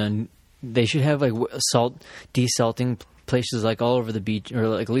to be done. They should have like desalting places like all over the beach, or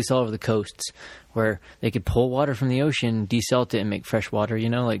like at least all over the coasts, where they could pull water from the ocean, desalt it, and make fresh water.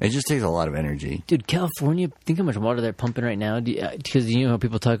 Like It just takes a lot of energy. dude, California. Think how much water they're pumping right now. Because how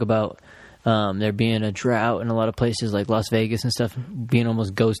people talk about there being a drought in a lot of places like Las Vegas and stuff being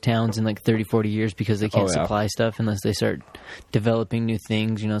almost ghost towns in like 30-40 years because they can't supply stuff unless they start developing new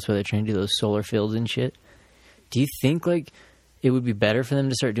things. That's why they're trying to do those solar fields and shit. Do you think like it would be better for them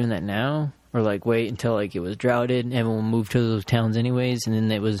to start doing that now, or like wait until like it was droughted and everyone moved to those towns anyways, and then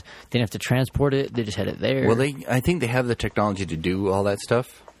they didn't have to transport it, they just had it there? Well, I think they have the technology to do all that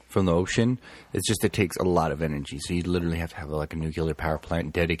stuff from the ocean. It's just it takes a lot of energy, so you literally have to have like a nuclear power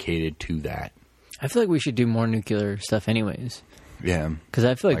plant dedicated to that. I feel like we should do more nuclear stuff anyways. Yeah, Because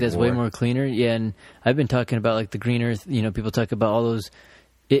I feel like that's way war. more cleaner. Yeah, and I've been talking about like the green earth. People talk about all those.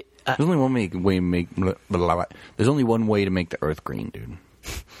 there's only one There's only one way to make the Earth green, dude.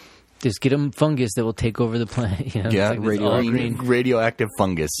 Just get them fungus that will take over the planet. Yeah, radioactive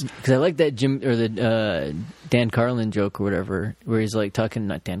fungus. Because I like that the Dan Carlin joke or whatever, where he's like talking,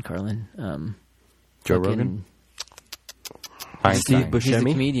 not Dan Carlin, Joe fucking- Rogan, Steve Einstein. Buscemi? He's a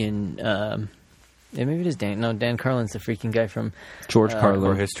comedian. Yeah, maybe it is Dan. No, Dan Carlin's the freaking guy from George Carlin.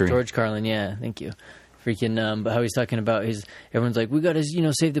 Or history. George Carlin, yeah, thank you. Freaking, but how he's talking about everyone's like, we gotta,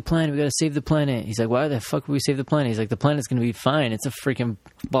 save the planet, we gotta save the planet. He's like, why the fuck would we save the planet? He's like, the planet's gonna be fine. It's a freaking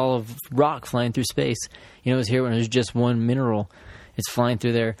ball of rock flying through space. It was here when there's just one mineral. It's flying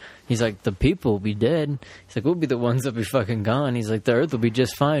through there. He's like, the people will be dead. He's like, we'll be the ones that be fucking gone. He's like, the Earth will be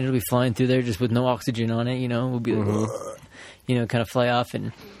just fine. It'll be flying through there just with no oxygen on it, We'll be like, kind of fly off.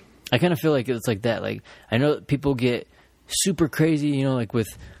 And I kind of feel like it's like that. Like, I know that people get super crazy, like with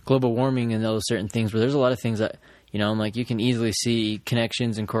global warming and those certain things, where there's a lot of things that, I'm like, you can easily see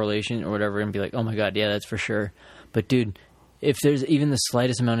connections and correlation or whatever and be like, oh my God, yeah, that's for sure. But dude, if there's even the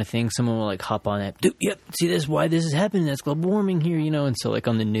slightest amount of thing, someone will like hop on that. Dude, yep, see this? Why this is happening? That's global warming here, you know. And so like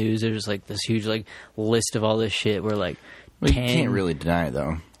on the news, there's like this huge like list of all this shit. Where like, you can't really deny it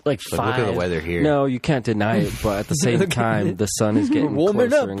though. Like look at the weather here. No, you can't deny it. But at the same time, the sun is getting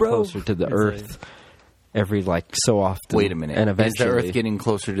closer and closer to the Earth. Every like so often. Wait a minute. And eventually, is the Earth getting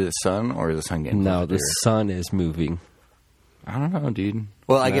closer to the sun, or is the sun getting closer? No, the sun is moving. I don't know, dude.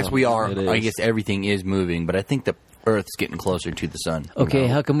 Well, I guess we are. I guess everything is moving, but I think the Earth's getting closer to the sun. Okay,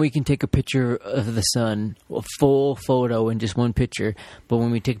 how come we can take a picture of the sun, a full photo in just one picture, but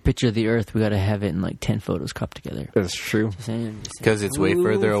when we take a picture of the Earth, we got to have it in like 10 photos cropped together? That's true. Because it's way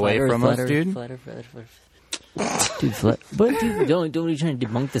further away from us, dude. Dude, but dude, don't you trying to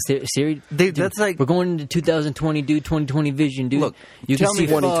debunk the series? Dude, that's like we're going into 2020, dude. 2020 vision, dude. Look, you can see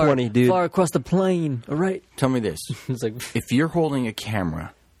 2020, dude. Far across the plane. All right. Tell me this: it's like if you're holding a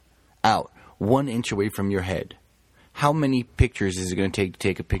camera out 1 inch away from your head, how many pictures is it going to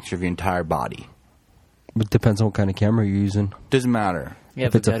take a picture of your entire body? It depends on what kind of camera you're using. Doesn't matter. Yeah,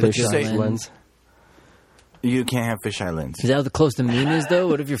 if it's a fisheye lens. You can't have fisheye lens. Is that how close the moon is, though?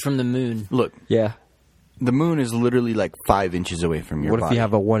 What if you're from the moon? Look. Yeah. The moon is literally like 5 inches away from your body. What if you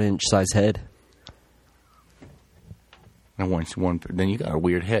have a 1 inch size head? Then you got a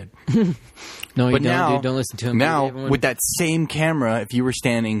weird head. No, you don't, dude. Don't listen to him. Now, with that same camera, if you were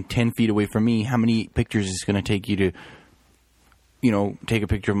standing 10 feet away from me, how many pictures is it going to take you to, take a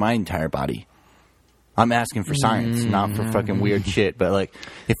picture of my entire body? I'm asking for science, not for fucking weird shit. But, like,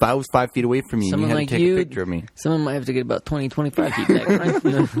 if I was 5 feet away from you and you had to take a picture of me. Someone might have to get about 20, 25 feet back, right?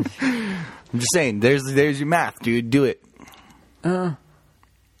 I'm just saying, there's your math, dude. Do it. Are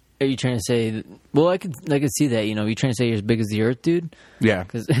you trying to say... Well, I could see that, you trying to say you're as big as the Earth, dude? Yeah.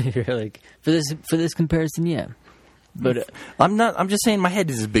 Because you're like... For this comparison, yeah. But I'm not... I'm just saying my head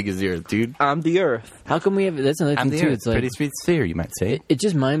is as big as the Earth, dude. I'm the Earth. How come we have... That's another thing, too. Earth, it's like... But it's fair, you might say. It's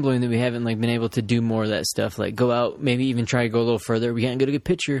just mind-blowing that we haven't, been able to do more of that stuff. Like, go out, maybe even try to go a little further. We can't get a good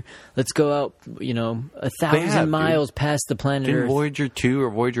picture. Let's go out, 1,000 miles past the planet Didn't Earth. Voyager 2 or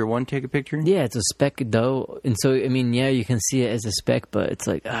Voyager 1 take a picture? Yeah, it's a speck, though. And so, you can see it as a speck, but it's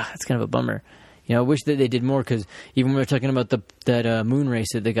like, it's kind of a bummer. I wish that they did more, because even when we were talking about that moon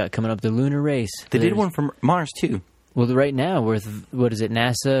race that they got coming up, the lunar race. They did one from Mars, too. Well, right now, with, what is it,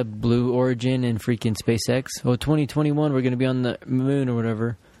 NASA, Blue Origin, and freaking SpaceX. Oh, 2021, we're going to be on the moon or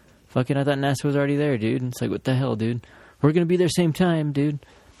whatever. Fucking, I thought NASA was already there, dude. It's like, what the hell, dude? We're going to be there same time, dude.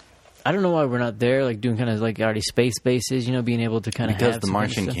 I don't know why we're not there, doing kind of already space bases, being able to kind of because The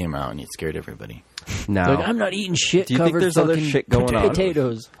Martian came out and it scared everybody. No. I'm not eating shit. Do you think there's other shit going on?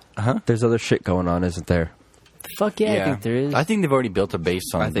 Potatoes. There's other shit going on, isn't there? Fuck yeah, I think there is. I think they've already built a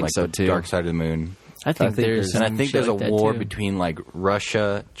base on so the too. dark side of the moon. I think there's and I think there's a war between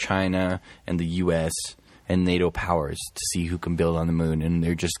Russia, China, and the U.S. and NATO powers to see who can build on the moon, and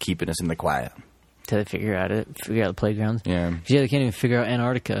they're just keeping us in the quiet. Till they figure out the playgrounds. Yeah. They can't even figure out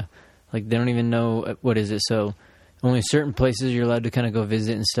Antarctica. They don't even know what is it. So only certain places you're allowed to kind of go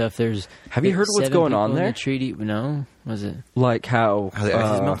visit and stuff. Have you heard what's going on there? The treaty? No, was it like how the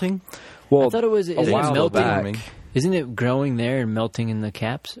ice is melting? Well, I thought it was. Isn't it melting? Back. Isn't it growing there and melting in the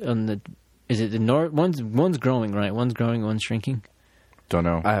caps on the? Is it the north? One's growing, right? One's growing, one's shrinking. Don't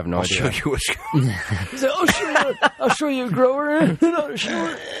know. I have no idea. I'll show you what's growing. I'll show you a grower.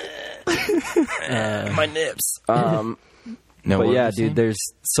 My nips. No, but yeah, dude.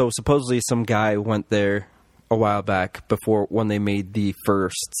 Supposedly some guy went there a while back when they made the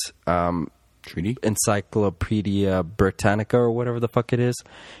first treaty, Encyclopedia Britannica or whatever the fuck it is,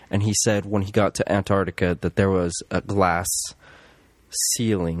 and he said when he got to Antarctica that there was a glass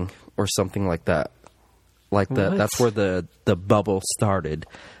ceiling or something like that. That's where the bubble started.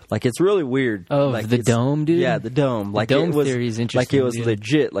 It's really weird. Oh, the dome, dude? Yeah, the dome. The dome theory is interesting. It was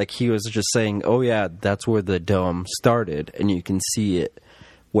legit. He was just saying, oh yeah, that's where the dome started, and you can see it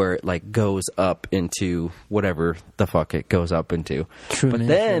where it goes up into whatever the fuck it goes up into. True, but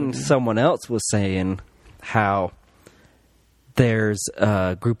then someone else was saying how there's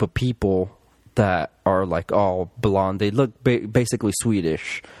a group of people that are all blonde. They look basically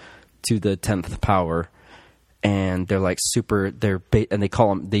Swedish to the 10th power, and they're super. And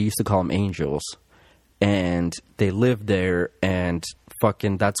they used to call them angels, and they lived there. And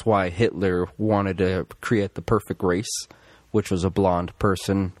fucking, that's why Hitler wanted to create the perfect race, which was a blonde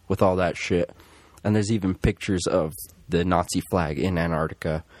person with all that shit. And there's even pictures of the Nazi flag in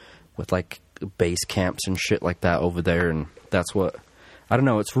Antarctica with base camps and shit like that over there, and that's what. I don't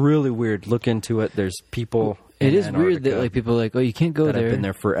know. It's really weird. Look into it. There's people. It is weird that people are you can't go there. I've been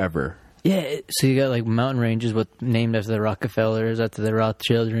there forever. Yeah. So you got mountain ranges named after the Rockefellers, after the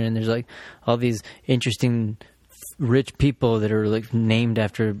Rothschilds, and there's all these interesting rich people that are like named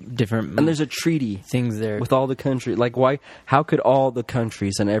after different And there's a treaty things there. with all the countries. Like, why? How could all the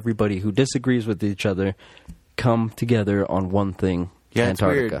countries and everybody who disagrees with each other come together on one thing? Yeah, it's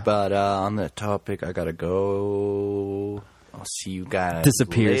Antarctica. weird. But on that topic, I gotta go. I'll see you guys.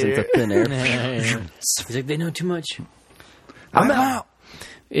 Disappears later. into thin air. He's like, they know too much. I'm out.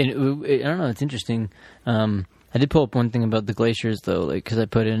 I don't know. It's interesting. I did pull up one thing about the glaciers though, like because I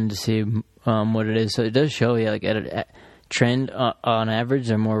put it in to see what it is. So it does show, like at a trend on average,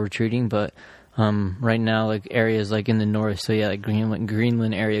 they're more retreating. But right now, like areas like in the north, so yeah, like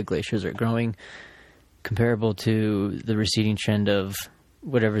Greenland area glaciers are growing, comparable to the receding trend of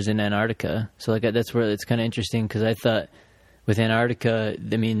whatever's in Antarctica. So like that's where it's kind of interesting because I thought with Antarctica,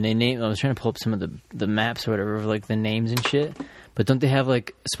 I mean I was trying to pull up some of the maps or whatever, of, like the names and shit. But don't they have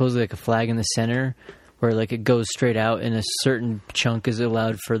like supposedly like a flag in the center where like it goes straight out and a certain chunk is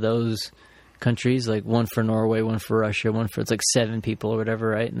allowed for those countries, like one for Norway, one for Russia, one for it's like 7 people or whatever,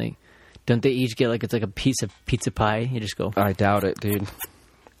 right? And don't they each get like it's like a piece of pizza pie? You just go, I doubt it, dude.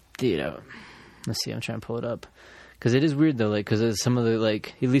 Let's see, I'm trying to pull it up because it is weird though, like because some of the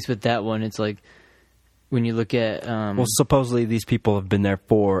like at least with that one, it's like when you look at Well, supposedly these people have been there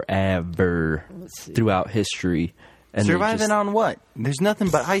forever throughout history. And they Surviving just- on what? There's nothing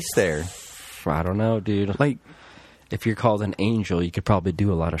but ice there. I don't know, dude. Like, If you're called an angel, you could probably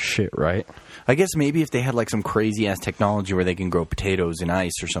do a lot of shit, right? I guess maybe if they had like some crazy ass technology where they can grow potatoes in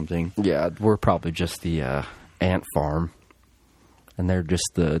ice or something. Yeah, we're probably just the ant farm, and they're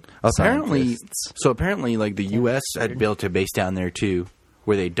just the Apparently, scientists. like the U.S. had built a base down there too,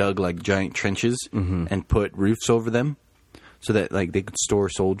 where they dug like giant trenches and put roofs over them, so that like they could store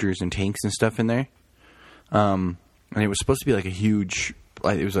soldiers and tanks and stuff in there. And it was supposed to be like a huge,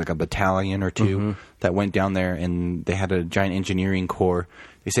 like it was like a battalion or two that went down there, and they had a giant engineering corps.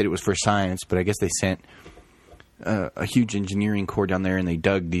 They said it was for science, but I guess they sent a huge engineering corps down there, and they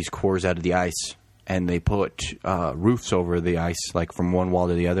dug these cores out of the ice. And they put roofs over the ice, like from one wall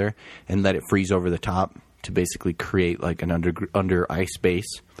to the other, and let it freeze over the top to basically create like an under ice base.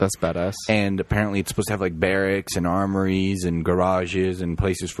 That's badass. And apparently, it's supposed to have like barracks and armories and garages and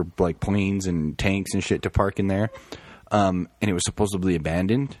places for like planes and tanks and shit to park in there. And it was supposedly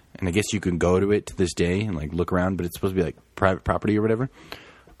abandoned. And I guess you can go to it to this day and like look around, but it's supposed to be like private property or whatever.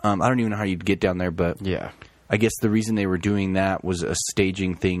 I don't even know how you'd get down there, but Yeah. I guess the reason they were doing that was a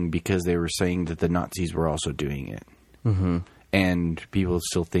staging thing because they were saying that the Nazis were also doing it. Mm-hmm. And people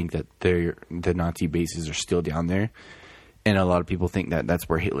still think that the Nazi bases are still down there. And a lot of people think that that's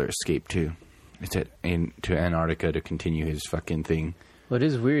where Hitler escaped to. It's to Antarctica to continue his fucking thing. Well, it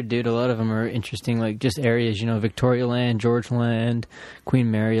is weird, dude. A lot of them are interesting, like just areas, Victoria Land, George Land,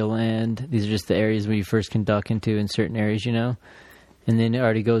 Queen Mary Land. These are just the areas where you first can dock into in certain areas, And then it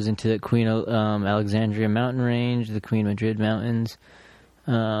already goes into the Queen Alexandria mountain range, the Queen Madrid Mountains.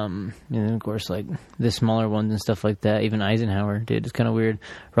 And then, of course, like the smaller ones and stuff like that. Even Eisenhower, dude. It's kind of weird.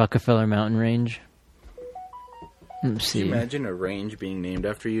 Rockefeller Mountain Range. Let's see. Can you imagine a range being named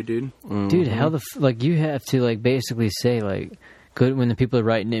after you, dude? Dude, how the you have to like basically say like good when the people are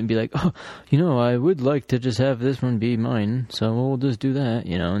writing it and be like, oh, I would like to just have this one be mine, so we'll just do that,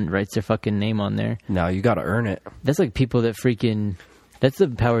 and writes their fucking name on there. No, you got to earn it. That's like people that freaking. That's the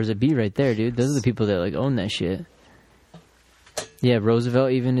powers that be right there, dude. Those are the people that like own that shit. Yeah,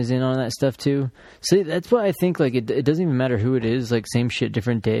 Roosevelt even is in on that stuff too. See, that's why I think like it doesn't even matter who it is. Like same shit,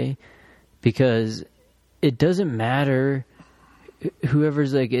 different day, because it doesn't matter.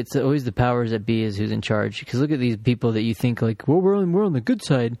 Whoever's like, it's always the powers that be is who's in charge. Because look at these people that you think like, well, we're on the good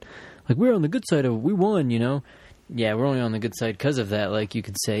side, like we're on the good side of we won, Yeah, we're only on the good side because of that. Like you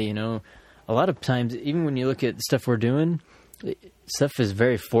could say, a lot of times, even when you look at the stuff we're doing, stuff is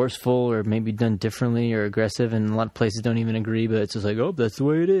very forceful or maybe done differently or aggressive, and a lot of places don't even agree. But it's just like, oh, that's the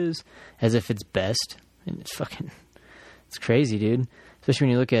way it is, as if it's best, and it's crazy, dude. Especially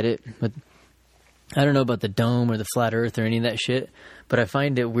when you look at it, but. I don't know about the dome or the flat earth or any of that shit, but I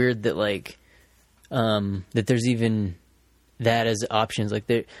find it weird that like that there's even that as options. Like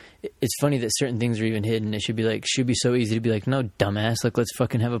it's funny that certain things are even hidden. It should be so easy to be like, no, dumbass, like let's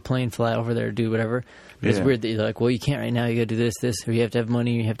fucking have a plane fly over there, do whatever. But it's weird that you're like, well, you can't right now. You got to do this, or you have to have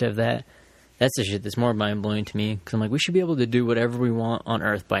money, you have to have that. That's the shit that's more mind blowing to me because I'm like, we should be able to do whatever we want on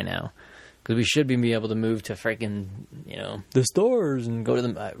Earth by now. Because we should be able to move to freaking, the stars and go to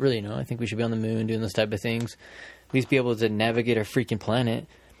them. I think we should be on the moon doing those type of things. At least be able to navigate our freaking planet.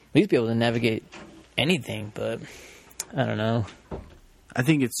 At least be able to navigate anything, but I don't know. I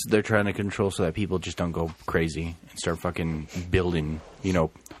think they're trying to control so that people just don't go crazy and start fucking building,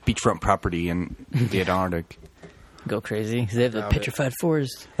 beachfront property in the Antarctic. Go crazy because they have the petrified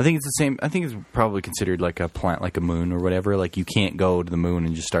forest. I think it's the same. I think it's probably considered like a plant, like a moon or whatever. Like you can't go to the moon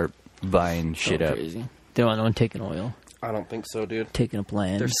and just start buying shit Go up. crazy. They want no one taking oil, I don't think so, dude. taking up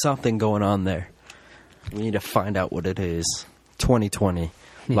land. There's something going on there. We need to find out what it is. 2020,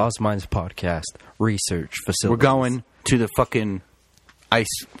 Lost Minds Podcast, research facility. We're going to the fucking ice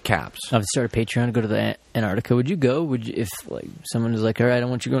caps. I've started Patreon to go to the Antarctica. Would you go? Would you, if like someone was like, all right, I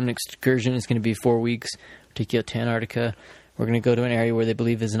want you to go on an excursion. It's going to be 4 weeks. Take you out to Antarctica. We're going to go to an area where they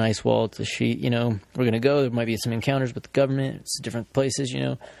believe is an ice wall. It's a sheet, you know. We're going to go. There might be some encounters with the government. It's different places, you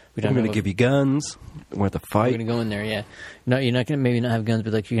know. We I'm don't going know. to give you guns. We're going to We're fight. going to go in there, yeah. No, you're not going to maybe not have guns,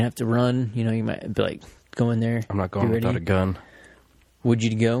 but like you're going to have to run. You know, you might be like, go in there. I'm not be going ready. without a gun. Would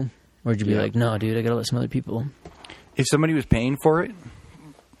you go? Or would you be Yeah. like, no, dude, I got to let some other people. If somebody was paying for it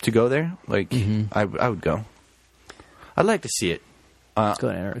to go there, like Mm-hmm. I would go. I'd like to see it. Let's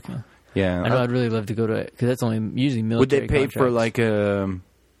go to Antarctica. Yeah. I know I'd really love to go to it because that's only usually Would military. they pay for contracts. like a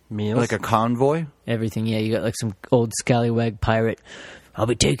Meals? convoy? Everything? Yeah, you got like some old scallywag pirate. I'll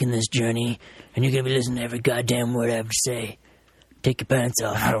be taking this journey, and you're gonna be listening to every goddamn word I have to say. Take your pants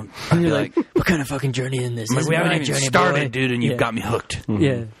off. I don't. And I'd you're be like, what kind of fucking journey is this? like, This we is haven't my even journey, started, boy. dude, and you've Yeah. got me hooked.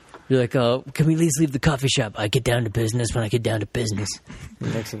 Yeah. You're like, oh, can we at least leave the coffee shop? I get down to business when I get down to business.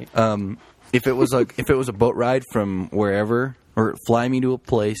 Next thing, If it was a boat ride from wherever, or fly me to a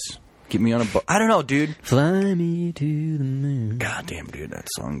place, get me on a boat. I don't know, dude. fly me to the moon. God damn, dude, that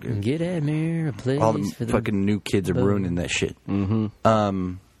song, dude. Get at me a place All the for the fucking new kids are boat. ruining that shit.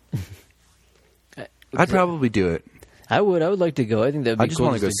 Mm-hmm. I'd probably do it. I would like to go. I think that'd be I just cool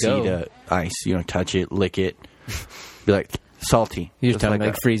want to go see the ice. You know, touch it, lick it, be like salty. You just Just talking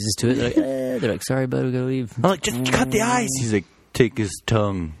like that. freezes to it. They're like, they're like, sorry, bud, we gotta leave. I'm like, just cut the ice. He's like, take his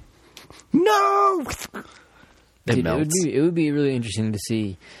tongue. No. It Dude, melts. it would be really interesting to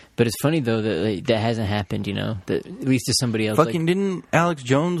see. But it's funny though that like, that hasn't happened. You know, that at least to somebody else. Fucking like, didn't Alex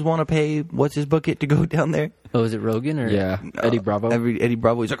Jones want to pay what's his bucket to go down there? oh, is it Rogan or Yeah. Eddie Bravo. Eddie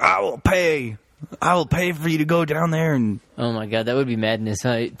Bravo. He's like, I will pay for you to go down there and. Oh my god, that would be madness.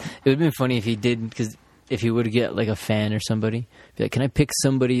 Huh? It would have been funny if he did, because if he would get like a fan or somebody, be like, can I pick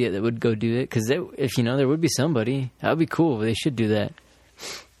somebody that would go do it? Because if you know, there would be somebody. That would be cool. They should do that.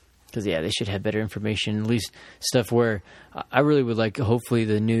 Because yeah, they should have better information. At least stuff where I really would like. Hopefully,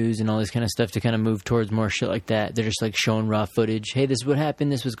 the news and all this kind of stuff to kind of move towards more shit like that. They're just like showing raw footage. Hey, this is what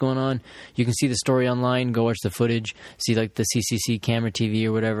happened. This was going on. You can see the story online. Go watch the footage. See like the CCC camera TV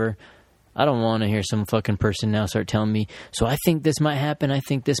or whatever. I don't want to hear some fucking person now start telling me, so I think this might happen, I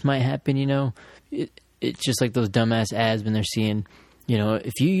think this might happen, you know? It's just like those dumbass ads when they're seeing, you know,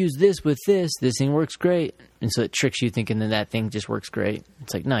 if you use this with this thing works great. And so it tricks you thinking that thing just works great.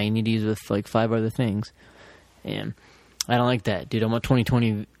 It's like, no, you need to use it with like 5 other things. And I don't like that, dude. I want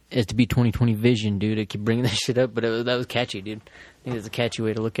 2020 it to be 2020 vision, dude. I keep bringing that shit up, but that was catchy, dude. I think it's a catchy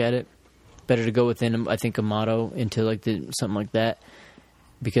way to look at it. Better to go within, I think, a motto into like something like that.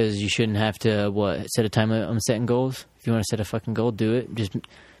 Because you shouldn't have to, set a time on setting goals. If you want to set a fucking goal, do it. Just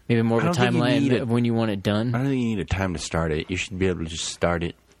maybe more of a I don't think you need timeline it. of when you want it done. I don't think you need a time to start it. You should be able to just start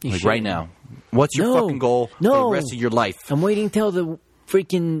it You like should. right now. What's your No. fucking goal for No. the rest of your life? I'm waiting till the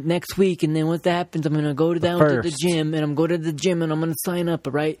freaking next week, and then once that happens, I'm going to go down to the first. gym, and I'm going to the gym, and I'm going to sign up,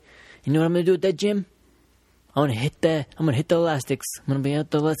 all right? You know what I'm going to do at that gym? I'm going to hit the elastics. I'm going to be at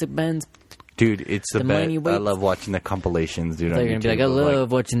the elastic bands. Dude, it's the The best. money I weights. love watching the compilations, dude. They're on going to be like, I YouTube of,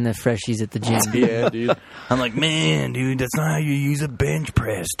 love watching the freshies at the gym. yeah, dude. I'm like, man, dude, that's not how you use a bench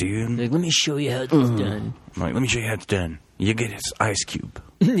press, dude. Like, let me show you how it's done. I'm like, let me show you how it's done. You get this ice cube.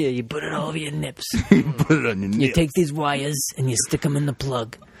 Yeah, you put it all over your nips. Put it on your You nips. take these wires and you stick them in the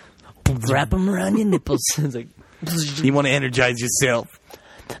plug. Wrap them around your nipples. It's like, You want to energize yourself.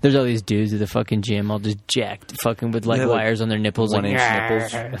 there's all these dudes at the fucking gym all just jacked, fucking with like Yeah, like wires on their nipples. Like,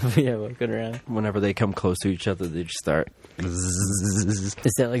 1-inch nipples. Yeah, walking around. Whenever they come close to each other, they just start.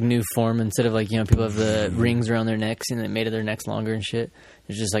 It's that like new form. Instead of like, you know, people have the rings around their necks and they made their necks longer and shit.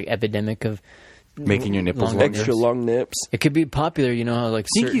 There's just like epidemic of Making your nipples Longer. longer. Extra long nips. it could be popular, you know, how like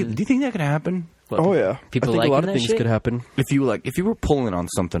Do certain you think that could happen? what, Oh yeah, people I think liking a lot of that things shit? could happen. If you were pulling on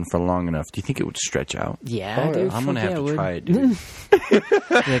something for long enough, do you think it would stretch out? Yeah, Oh, dude. I'm gonna fuck have yeah, to I would. try it, dude.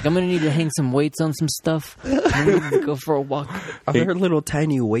 Like, I'm gonna need to hang some weights on some stuff. I'm gonna go for a walk. Are there little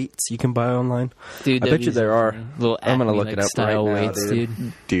tiny weights you can buy online? Dude, I bet you these there are. little I'm gonna Acme, look like, it up style right now, weights,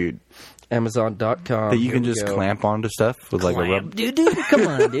 dude. Dude, Amazon.com. that you Here can we just go. clamp onto stuff with like a rubber. Dude, come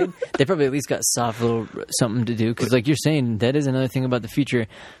on, dude. They probably at least got soft little something to do. Because, like you're saying, that is another thing about the future.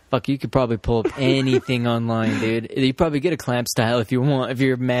 Fuck, you could probably pull up anything online, dude. You probably get a clamp style if you want, if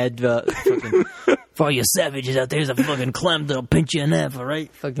you're mad about fucking For all you savages out there, there's a fucking clamp that'll pinch you in half, all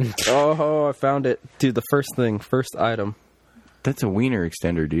right? Fucking. Oh, I found it. Dude, the first item. That's a wiener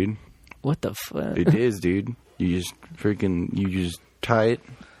extender, dude. What the fuck? It is, dude. You just tie it.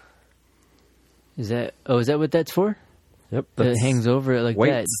 Is that what that's for? Yep. It hangs over it like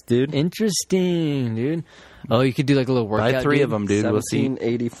weights, that. dude. Interesting, dude. Oh, you could do like a little workout. Buy 3 of them, dude. We'll see.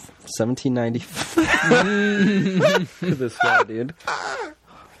 1790. This guy, dude.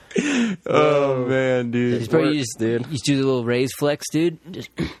 Oh man, dude. It's probably Works, dude. You just do the little raise flex, dude. Just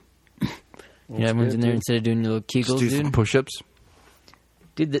everyone's in there instead of doing your little Kegels, Do dude. some push-ups.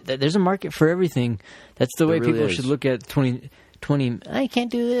 Dude, there's a market for everything. That's the way really people is. should look at 20. I can't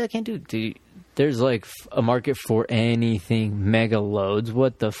do it. I can't do it. Dude, there's like a market for anything. Mega loads.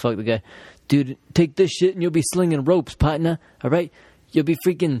 What the fuck? The guy, dude, take this shit and you'll be slinging ropes, partner. All right? You'll be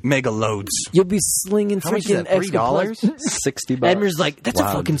freaking. Mega loads. You'll be slinging How much is freaking that, extra $3? $60. Edmer's like, that's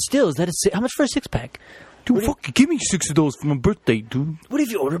Wow. a fucking steal. Is that how much for a 6-pack? Dude, fucking give me 6 of those for my birthday, dude. What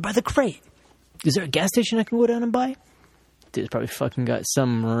if you order by the crate? Is there a gas station I can go down and buy? Dude, it's probably fucking got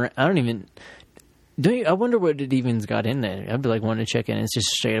some. I don't even. I wonder what it even's got in there. I'd be like wanting to check in. It's just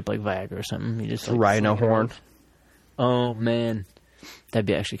straight up like Viagra or something. You just like, Rhino horn. Oh man, that'd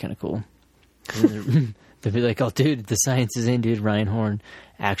be actually kind of cool. They'd be like, "Oh, dude, the science is in, dude. Rhino horn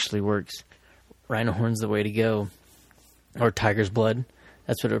actually works. Rhino horn's the way to go." Or tiger's blood.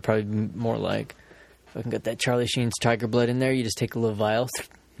 That's what it would probably be more like. Fucking got that Charlie Sheen's tiger blood in there. You just take a little vial.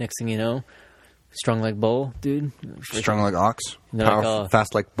 Next thing you know, strong like bull, dude. Strong like ox. They're Powerful, like,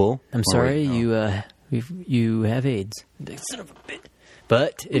 fast like bull. I'm Or sorry, wait, no. you have AIDS. Like, son of a bitch.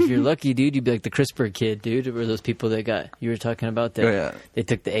 But if you're lucky, dude, you'd be like the CRISPR kid, dude. Or those people that you were talking about that. Oh, yeah. They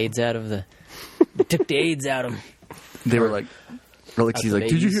took the AIDS out of them. They were like, Alexi's the like,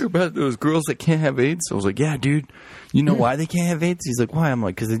 did you babies. hear about those girls that can't have AIDS? I was like, yeah, dude. You know why they can't have AIDS? He's like, why? I'm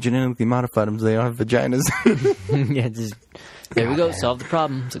like, because they genetically modified them so they don't have vaginas. Yeah, just there we go. Solve the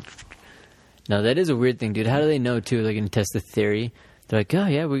problem. It's like, no, that is a weird thing, dude. How do they know too? They can test the theory. They're like, oh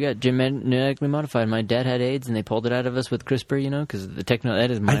yeah, we got genetically modified. My dad had AIDS, and they pulled it out of us with CRISPR. You know, because the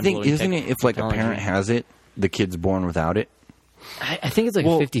that is I mind-blowing. think, isn't it, if like a technology. parent has it, the kid's born without it? I think it's like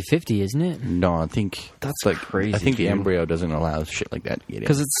 50-50, isn't it? No, I think That's like crazy, I think the dude. embryo doesn't allow shit like that to get in.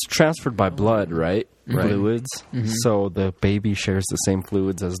 Because it's transferred by blood, right? Fluids. So the baby shares the same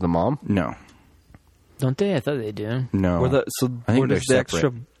fluids as the mom. No, Don't they? I thought they do. no. Where I think where does the they're extra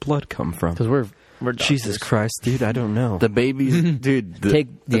separate. blood come from? Because we're Jesus doctors. Christ, dude, I don't know. The baby, dude. The Yeah,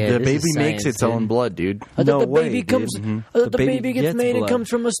 the this baby is makes science, its own dude. blood, dude. I thought No the way, baby dude. comes. I The thought the baby baby gets gets made and blood. comes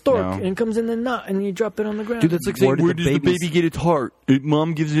from a stork No. and comes in the nut and you drop it on the ground. Dude, that's like Where saying, did where the does the babies- baby get its heart?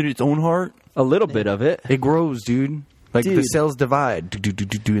 Mom gives it its own heart. A little bit of it. It grows, dude. Like the Dude. cells divide.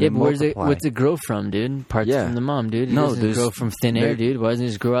 yeah, but what's it grow from, dude? Parts Yeah. from the mom, dude. It No, doesn't there's- grow from thin air, there- dude. Why doesn't it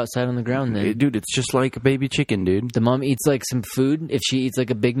just grow outside on the ground then? Dude, it's just like a baby chicken, dude. The mom eats like some food. If she eats like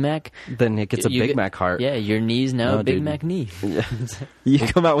a Big Mac, Then it gets a you Big get- Mac heart. Yeah, your knee's now No, a Big dude. Mac knee. You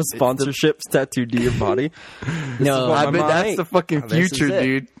come out with sponsorships tattooed to your body. No, what I my bet mom that's ate. the fucking This is future, it.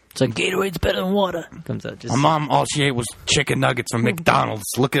 dude. it's like Gatorade's better than water. Comes out just My mom, all she ate was chicken nuggets from McDonald's.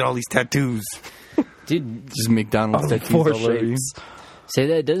 Look at all these tattoos. dude. Just McDonald's tattoos Four all over you. shapes. Say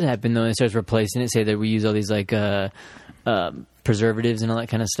that it doesn't happen though, and it starts replacing it. Say that we use all these like preservatives and all that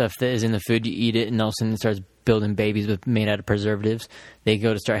kind of stuff that is in the food. You eat it, and all of a sudden it starts building babies made out of preservatives. They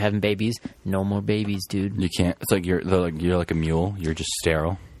go to start having babies. No more babies, dude. You can't. It's like you're like a mule. You're just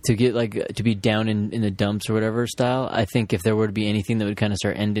sterile. To get like to be down in the dumps or whatever style. I think if there were to be anything that would kind of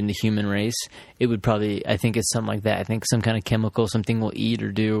start ending the human race, it would probably. I think it's something like that. I think some kind of chemical, something we'll eat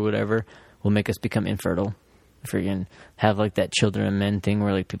or do or whatever, will make us become infertile. Freaking have like that children and men thing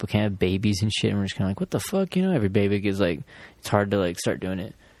where like people can't have babies and shit, and we're just kind of like, what the fuck, you know? Every baby gets like, it's hard to like start doing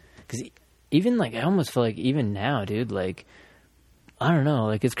it because even like I almost feel like even now, dude, like I don't know,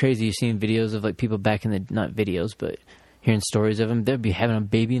 like it's crazy. You've seen videos of like people back in the not videos, but hearing stories of them. They'd be having a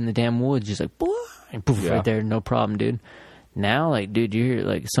baby in the damn woods, just like boah, and poof, Yeah. right there, no problem, dude. Now, like, dude, you hear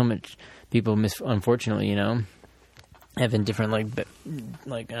like so much people unfortunately, you know, having different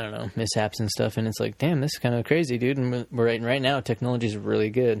like I don't know mishaps and stuff, and it's like, damn, this is kind of crazy, dude. And we're right now, technology is really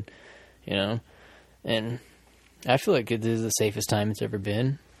good, you know, and I feel like it is the safest time it's ever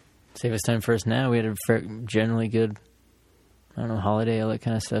been. Safest time for us now. We had a generally good, I don't know, holiday, all that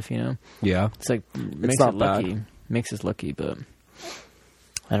kind of stuff, you know. Yeah. It's like makes not it lucky. bad. Makes us lucky, but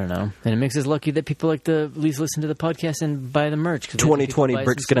I don't know. And it makes us lucky that people like to at least listen to the podcast and buy the merch. 'cause people 2020, buy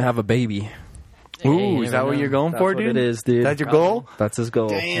Brick's some going to have a baby. stuff. Hey, Ooh, you is never that what know. you're going That's for, what dude? it is, dude. That's your goal? That's his goal.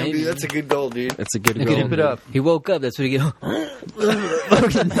 Damn, Maybe. dude, that's a good goal, dude. It's a good Look goal. at him. it up. He woke up. That's what he get.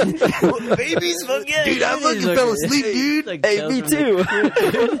 Babies, fuck yeah. Dude, I fucking fell asleep, dude. Like, Hey, tells me from the too.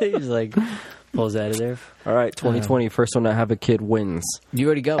 crib. He's like, pulls out of there. All right, 2020, first one to have a kid wins. You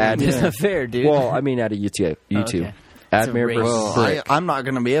already got one. Add- It's not fair, dude. Well, I mean, at a YouTube. okay. Admir race. versus Well, Brick. I'm not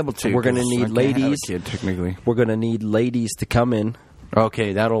going to be able to. We're gonna 'cause need I can't have a ladies. kid, technically. We're going to need ladies to come in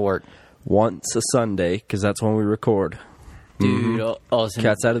Okay, that'll work. once a Sunday, because that's when we record. Dude, all of a sudden,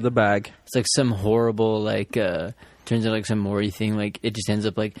 Cat's out of the bag. it's like some horrible, like, turns out like some Maury thing. Like, it just ends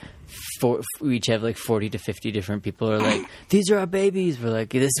up like, we each have like 40 to 50 different people are like, these are our babies. We're like,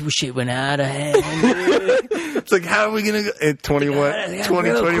 this shit went out of hand, dude. It's like, how are we going to go?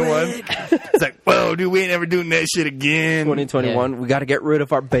 2021. It's like, whoa, dude, we ain't ever doing that shit again. 2021, we got to get rid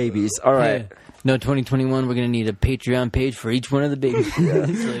of our babies. All right. Yeah. No, 2021, we're going to need a Patreon page for each one of the babies.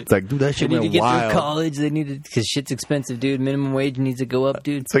 It's like, dude, that They shit need to went get wild. through college. They need to, because shit's expensive, dude. Minimum wage needs to go up,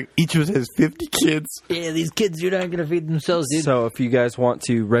 dude. It's like, each of us has 50 kids. Yeah, these kids, dude, aren't going to feed themselves, dude. So if you guys want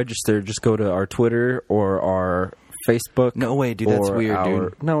to register, just go to our Twitter or our Facebook. No way, dude, that's or weird,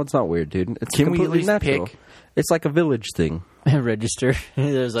 dude. No, it's not weird, dude. It's Can we at completely least natural. pick? It's like a village thing. Register.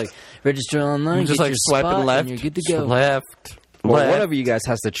 There's like, register online, Just get like your swiping spot, left, and you're good to go. left. Well, left. whatever you guys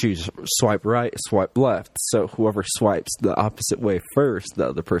has to choose, swipe right, swipe left. So whoever swipes the opposite way first, the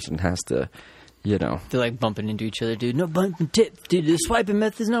other person has to, you know. They're like bumping into each other, dude. No bumping tip, dude. The swiping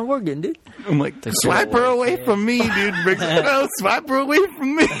method's not working, dude. I'm like, swipe her away from me, dude. No, swipe her away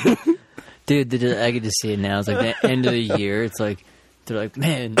from me. Dude, I could just see it now. It's like the end of the year. It's like, they're like,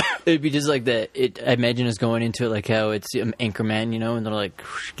 man, it'd be just like that. I imagine us going into it like how it's Anchorman, you know, and they're like,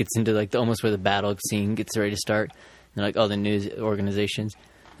 gets into like almost where the battle scene gets ready to start. And like all the news organizations.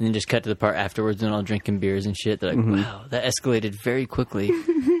 And then just cut to the part afterwards and all drinking beers and shit. They're like, wow, that escalated very quickly.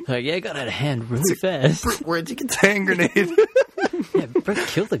 Like, yeah, it got out of hand really fast. Where'd you get the hand grenade? Yeah, Brett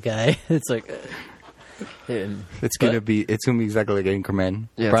killed the guy. It's like, It's gonna be exactly like Anchorman.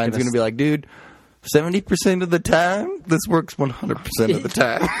 Yeah, it's Brian's gonna gonna be like, dude, 70% of the time, this works 100% of the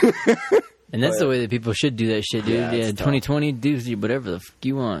time. and that's the way that people should do that shit, dude. Yeah, Yeah, it's tough. 2020, do whatever the fuck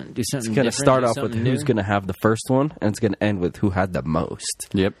you want. Do something It's going to different, start do off with something who's new. going to have the first one, and it's going to end with who had the most.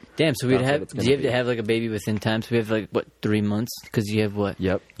 Yep. Damn, so we'd That's what have, it's do gonna you have be. to have like a baby within time? So we have like, what, 3 months? Because you have what?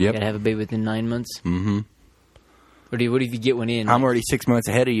 Yep. You Yep. gotta have a baby within 9 months? Mm-hmm. What if you get one in? I'm already 6 months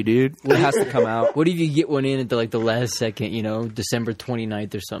ahead of you, dude. It has to come out. What if you get one in at the last second, you know, December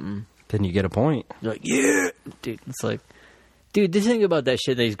 29th or something? Then you get a point. You're like, yeah! Dude, it's like, dude, the thing about that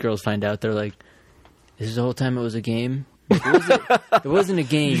shit that these girls find out, they're like, this is the whole time it was a game? It wasn't a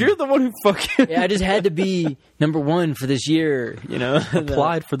game. You're the one who fucking Yeah, I just had to be number one for this year, you know?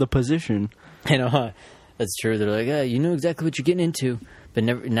 applied for the position. You know, that's true. They're like, you know exactly what you're getting into. But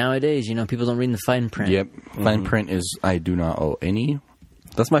nowadays, you know, people don't read the fine print. Yep. Fine print is, I do not owe any.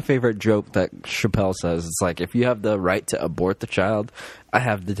 That's my favorite joke that Chappelle says. It's like, if you have the right to abort the child, I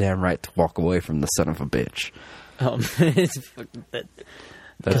have the damn right to walk away from the son of a bitch. It's fucking, That's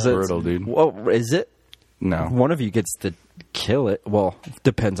 'Cause it's- brutal, dude. Well, is it? No. One of you gets to kill it. Well,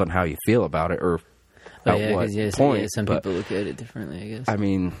 depends on how you feel about it or oh, at yeah, what 'cause, point. some but, people look at it differently, I guess. I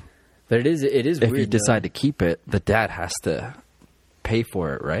mean, But it is if weird. you decide to keep it, the dad has to pay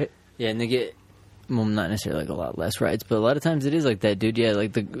for it, right? yeah, and they get, well, not necessarily like a lot less rights, but a lot of times it is like that, dude. Yeah,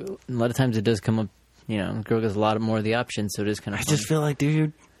 like a lot of times it does come up, you know, the girl gets a lot more of the options, so it is kind of I just feel like,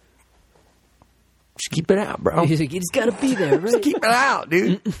 dude, just keep it out, bro. He's like, you just gotta be there, right? Keep it out,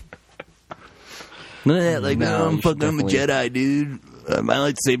 dude. None of that, like, No, no, I'm you should fucking, I'm a definitely- Jedi, dude. My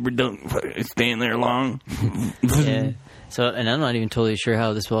lightsaber don't fucking stand there long. Yeah. So, and I'm not even totally sure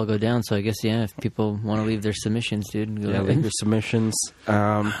how this will all go down. So I guess, yeah, if people want to leave their submissions, dude, go Yeah, ahead. leave your submissions.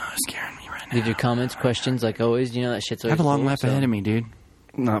 Scaring me right now. Leave your comments, questions, like always. You know that shit's I always have a long cool, life so- ahead of me, dude.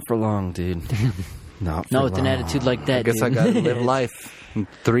 Not for long, dude. Not for Not with an long. attitude like that. I guess dude. I gotta live life in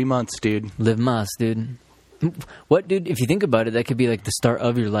 3 months, dude. Live mas, dude. What, dude? If you think about it, that could be like the start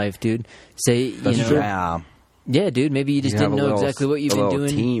of your life, dude. Say, you know, Yeah. yeah, dude. Maybe you just You have didn't a know little- exactly what you've a been little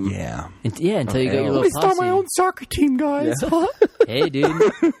doing. Team. Yeah. Until you got your Let little Let me start posse. my own soccer team, guys. Hey,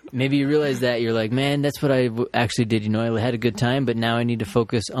 dude. Maybe you realize that you're like, man, that's what I actually did. You know, I had a good time, but now I need to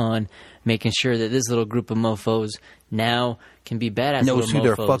focus on making sure that this little group of mofos now can be badass Knows little who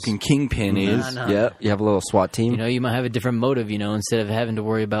their mofos. fucking kingpin is. Nah. Yeah, you have a little SWAT team. You know, you might have a different motive, you know, instead of having to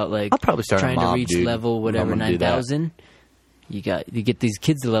worry about like I'll probably start a trying mob, to reach dude, level if whatever I'm gonna do that. 9,000. You get these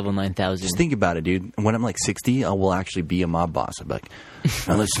kids to level 9,000. Just think about it, dude. When I'm like 60, I will actually be a mob boss. I'll be like,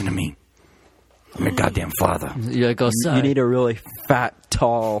 now listen to me. I'm your goddamn father. You're like, oh, sorry. You need a really fat,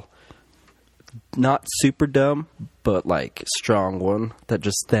 tall, not super dumb, but like strong one that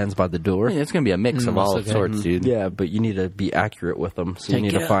just stands by the door. Yeah, it's going to be a mix of all okay. sorts, dude. Yeah, but you need to be accurate with them. So you Take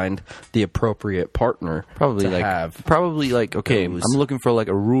need it to out. find the appropriate partner. Probably to like, have. okay, those. I'm looking for like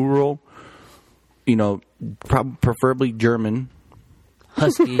a rural, you know, preferably German,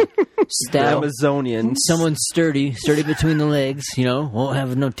 husky, stout, Amazonian. someone sturdy between the legs. You know, won't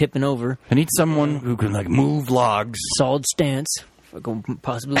have no tipping over. I need someone who can like move logs. Solid stance, fucking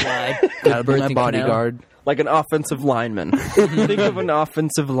possibly wide. Gotta be my birthing bodyguard, Like an offensive lineman. Think of an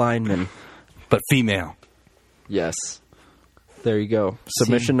offensive lineman. but female. Yes. There you go.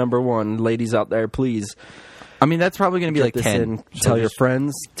 Submission number 1. Ladies out there, please. I mean, that's probably going to be like Get this 10. in. So Tell your just-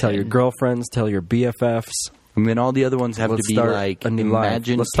 friends. Tell your girlfriends. Tell your BFFs. And then all the other ones have Let's to be start like a new life.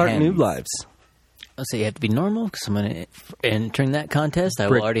 imagine. Let's start 10s. new lives. I'll say you have to be normal because I'm going to entering that contest. I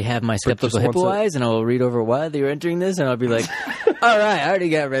Brick- will already have my Brick skeptical just wants hippo it. eyes, and I will read over why they're entering this, and I'll be like, "All right, I already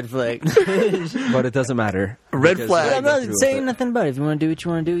got red flag." But it doesn't matter. Red Because flag. we're I'm gonna not go through saying with it. nothing about it. If you want to do what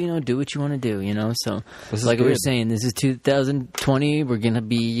you want to do, you know, do what you want to do, you know. So, This is like we were good. saying, this is 2020. We're gonna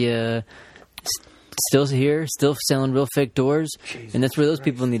be still here, still selling real fake doors, and that's where those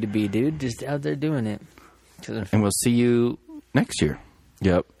people need to be, dude. Just out there doing it. And we'll see you next year.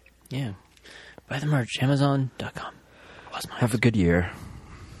 Yep. Yeah, buy the merch. Amazon.com. Have a good year.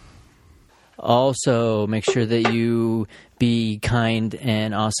 Also, make sure that you be kind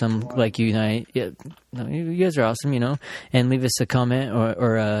and awesome, like you and I. Yeah, no, you guys are awesome, you know. And leave us a comment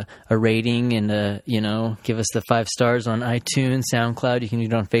or a rating, and you know, give us the 5 stars on iTunes, SoundCloud. You can do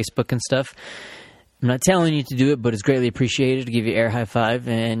it on Facebook and stuff. I'm not telling you to do it, but it's greatly appreciated to give you air high five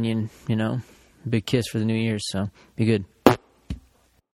and you know, big kiss for the New Year's. So be good.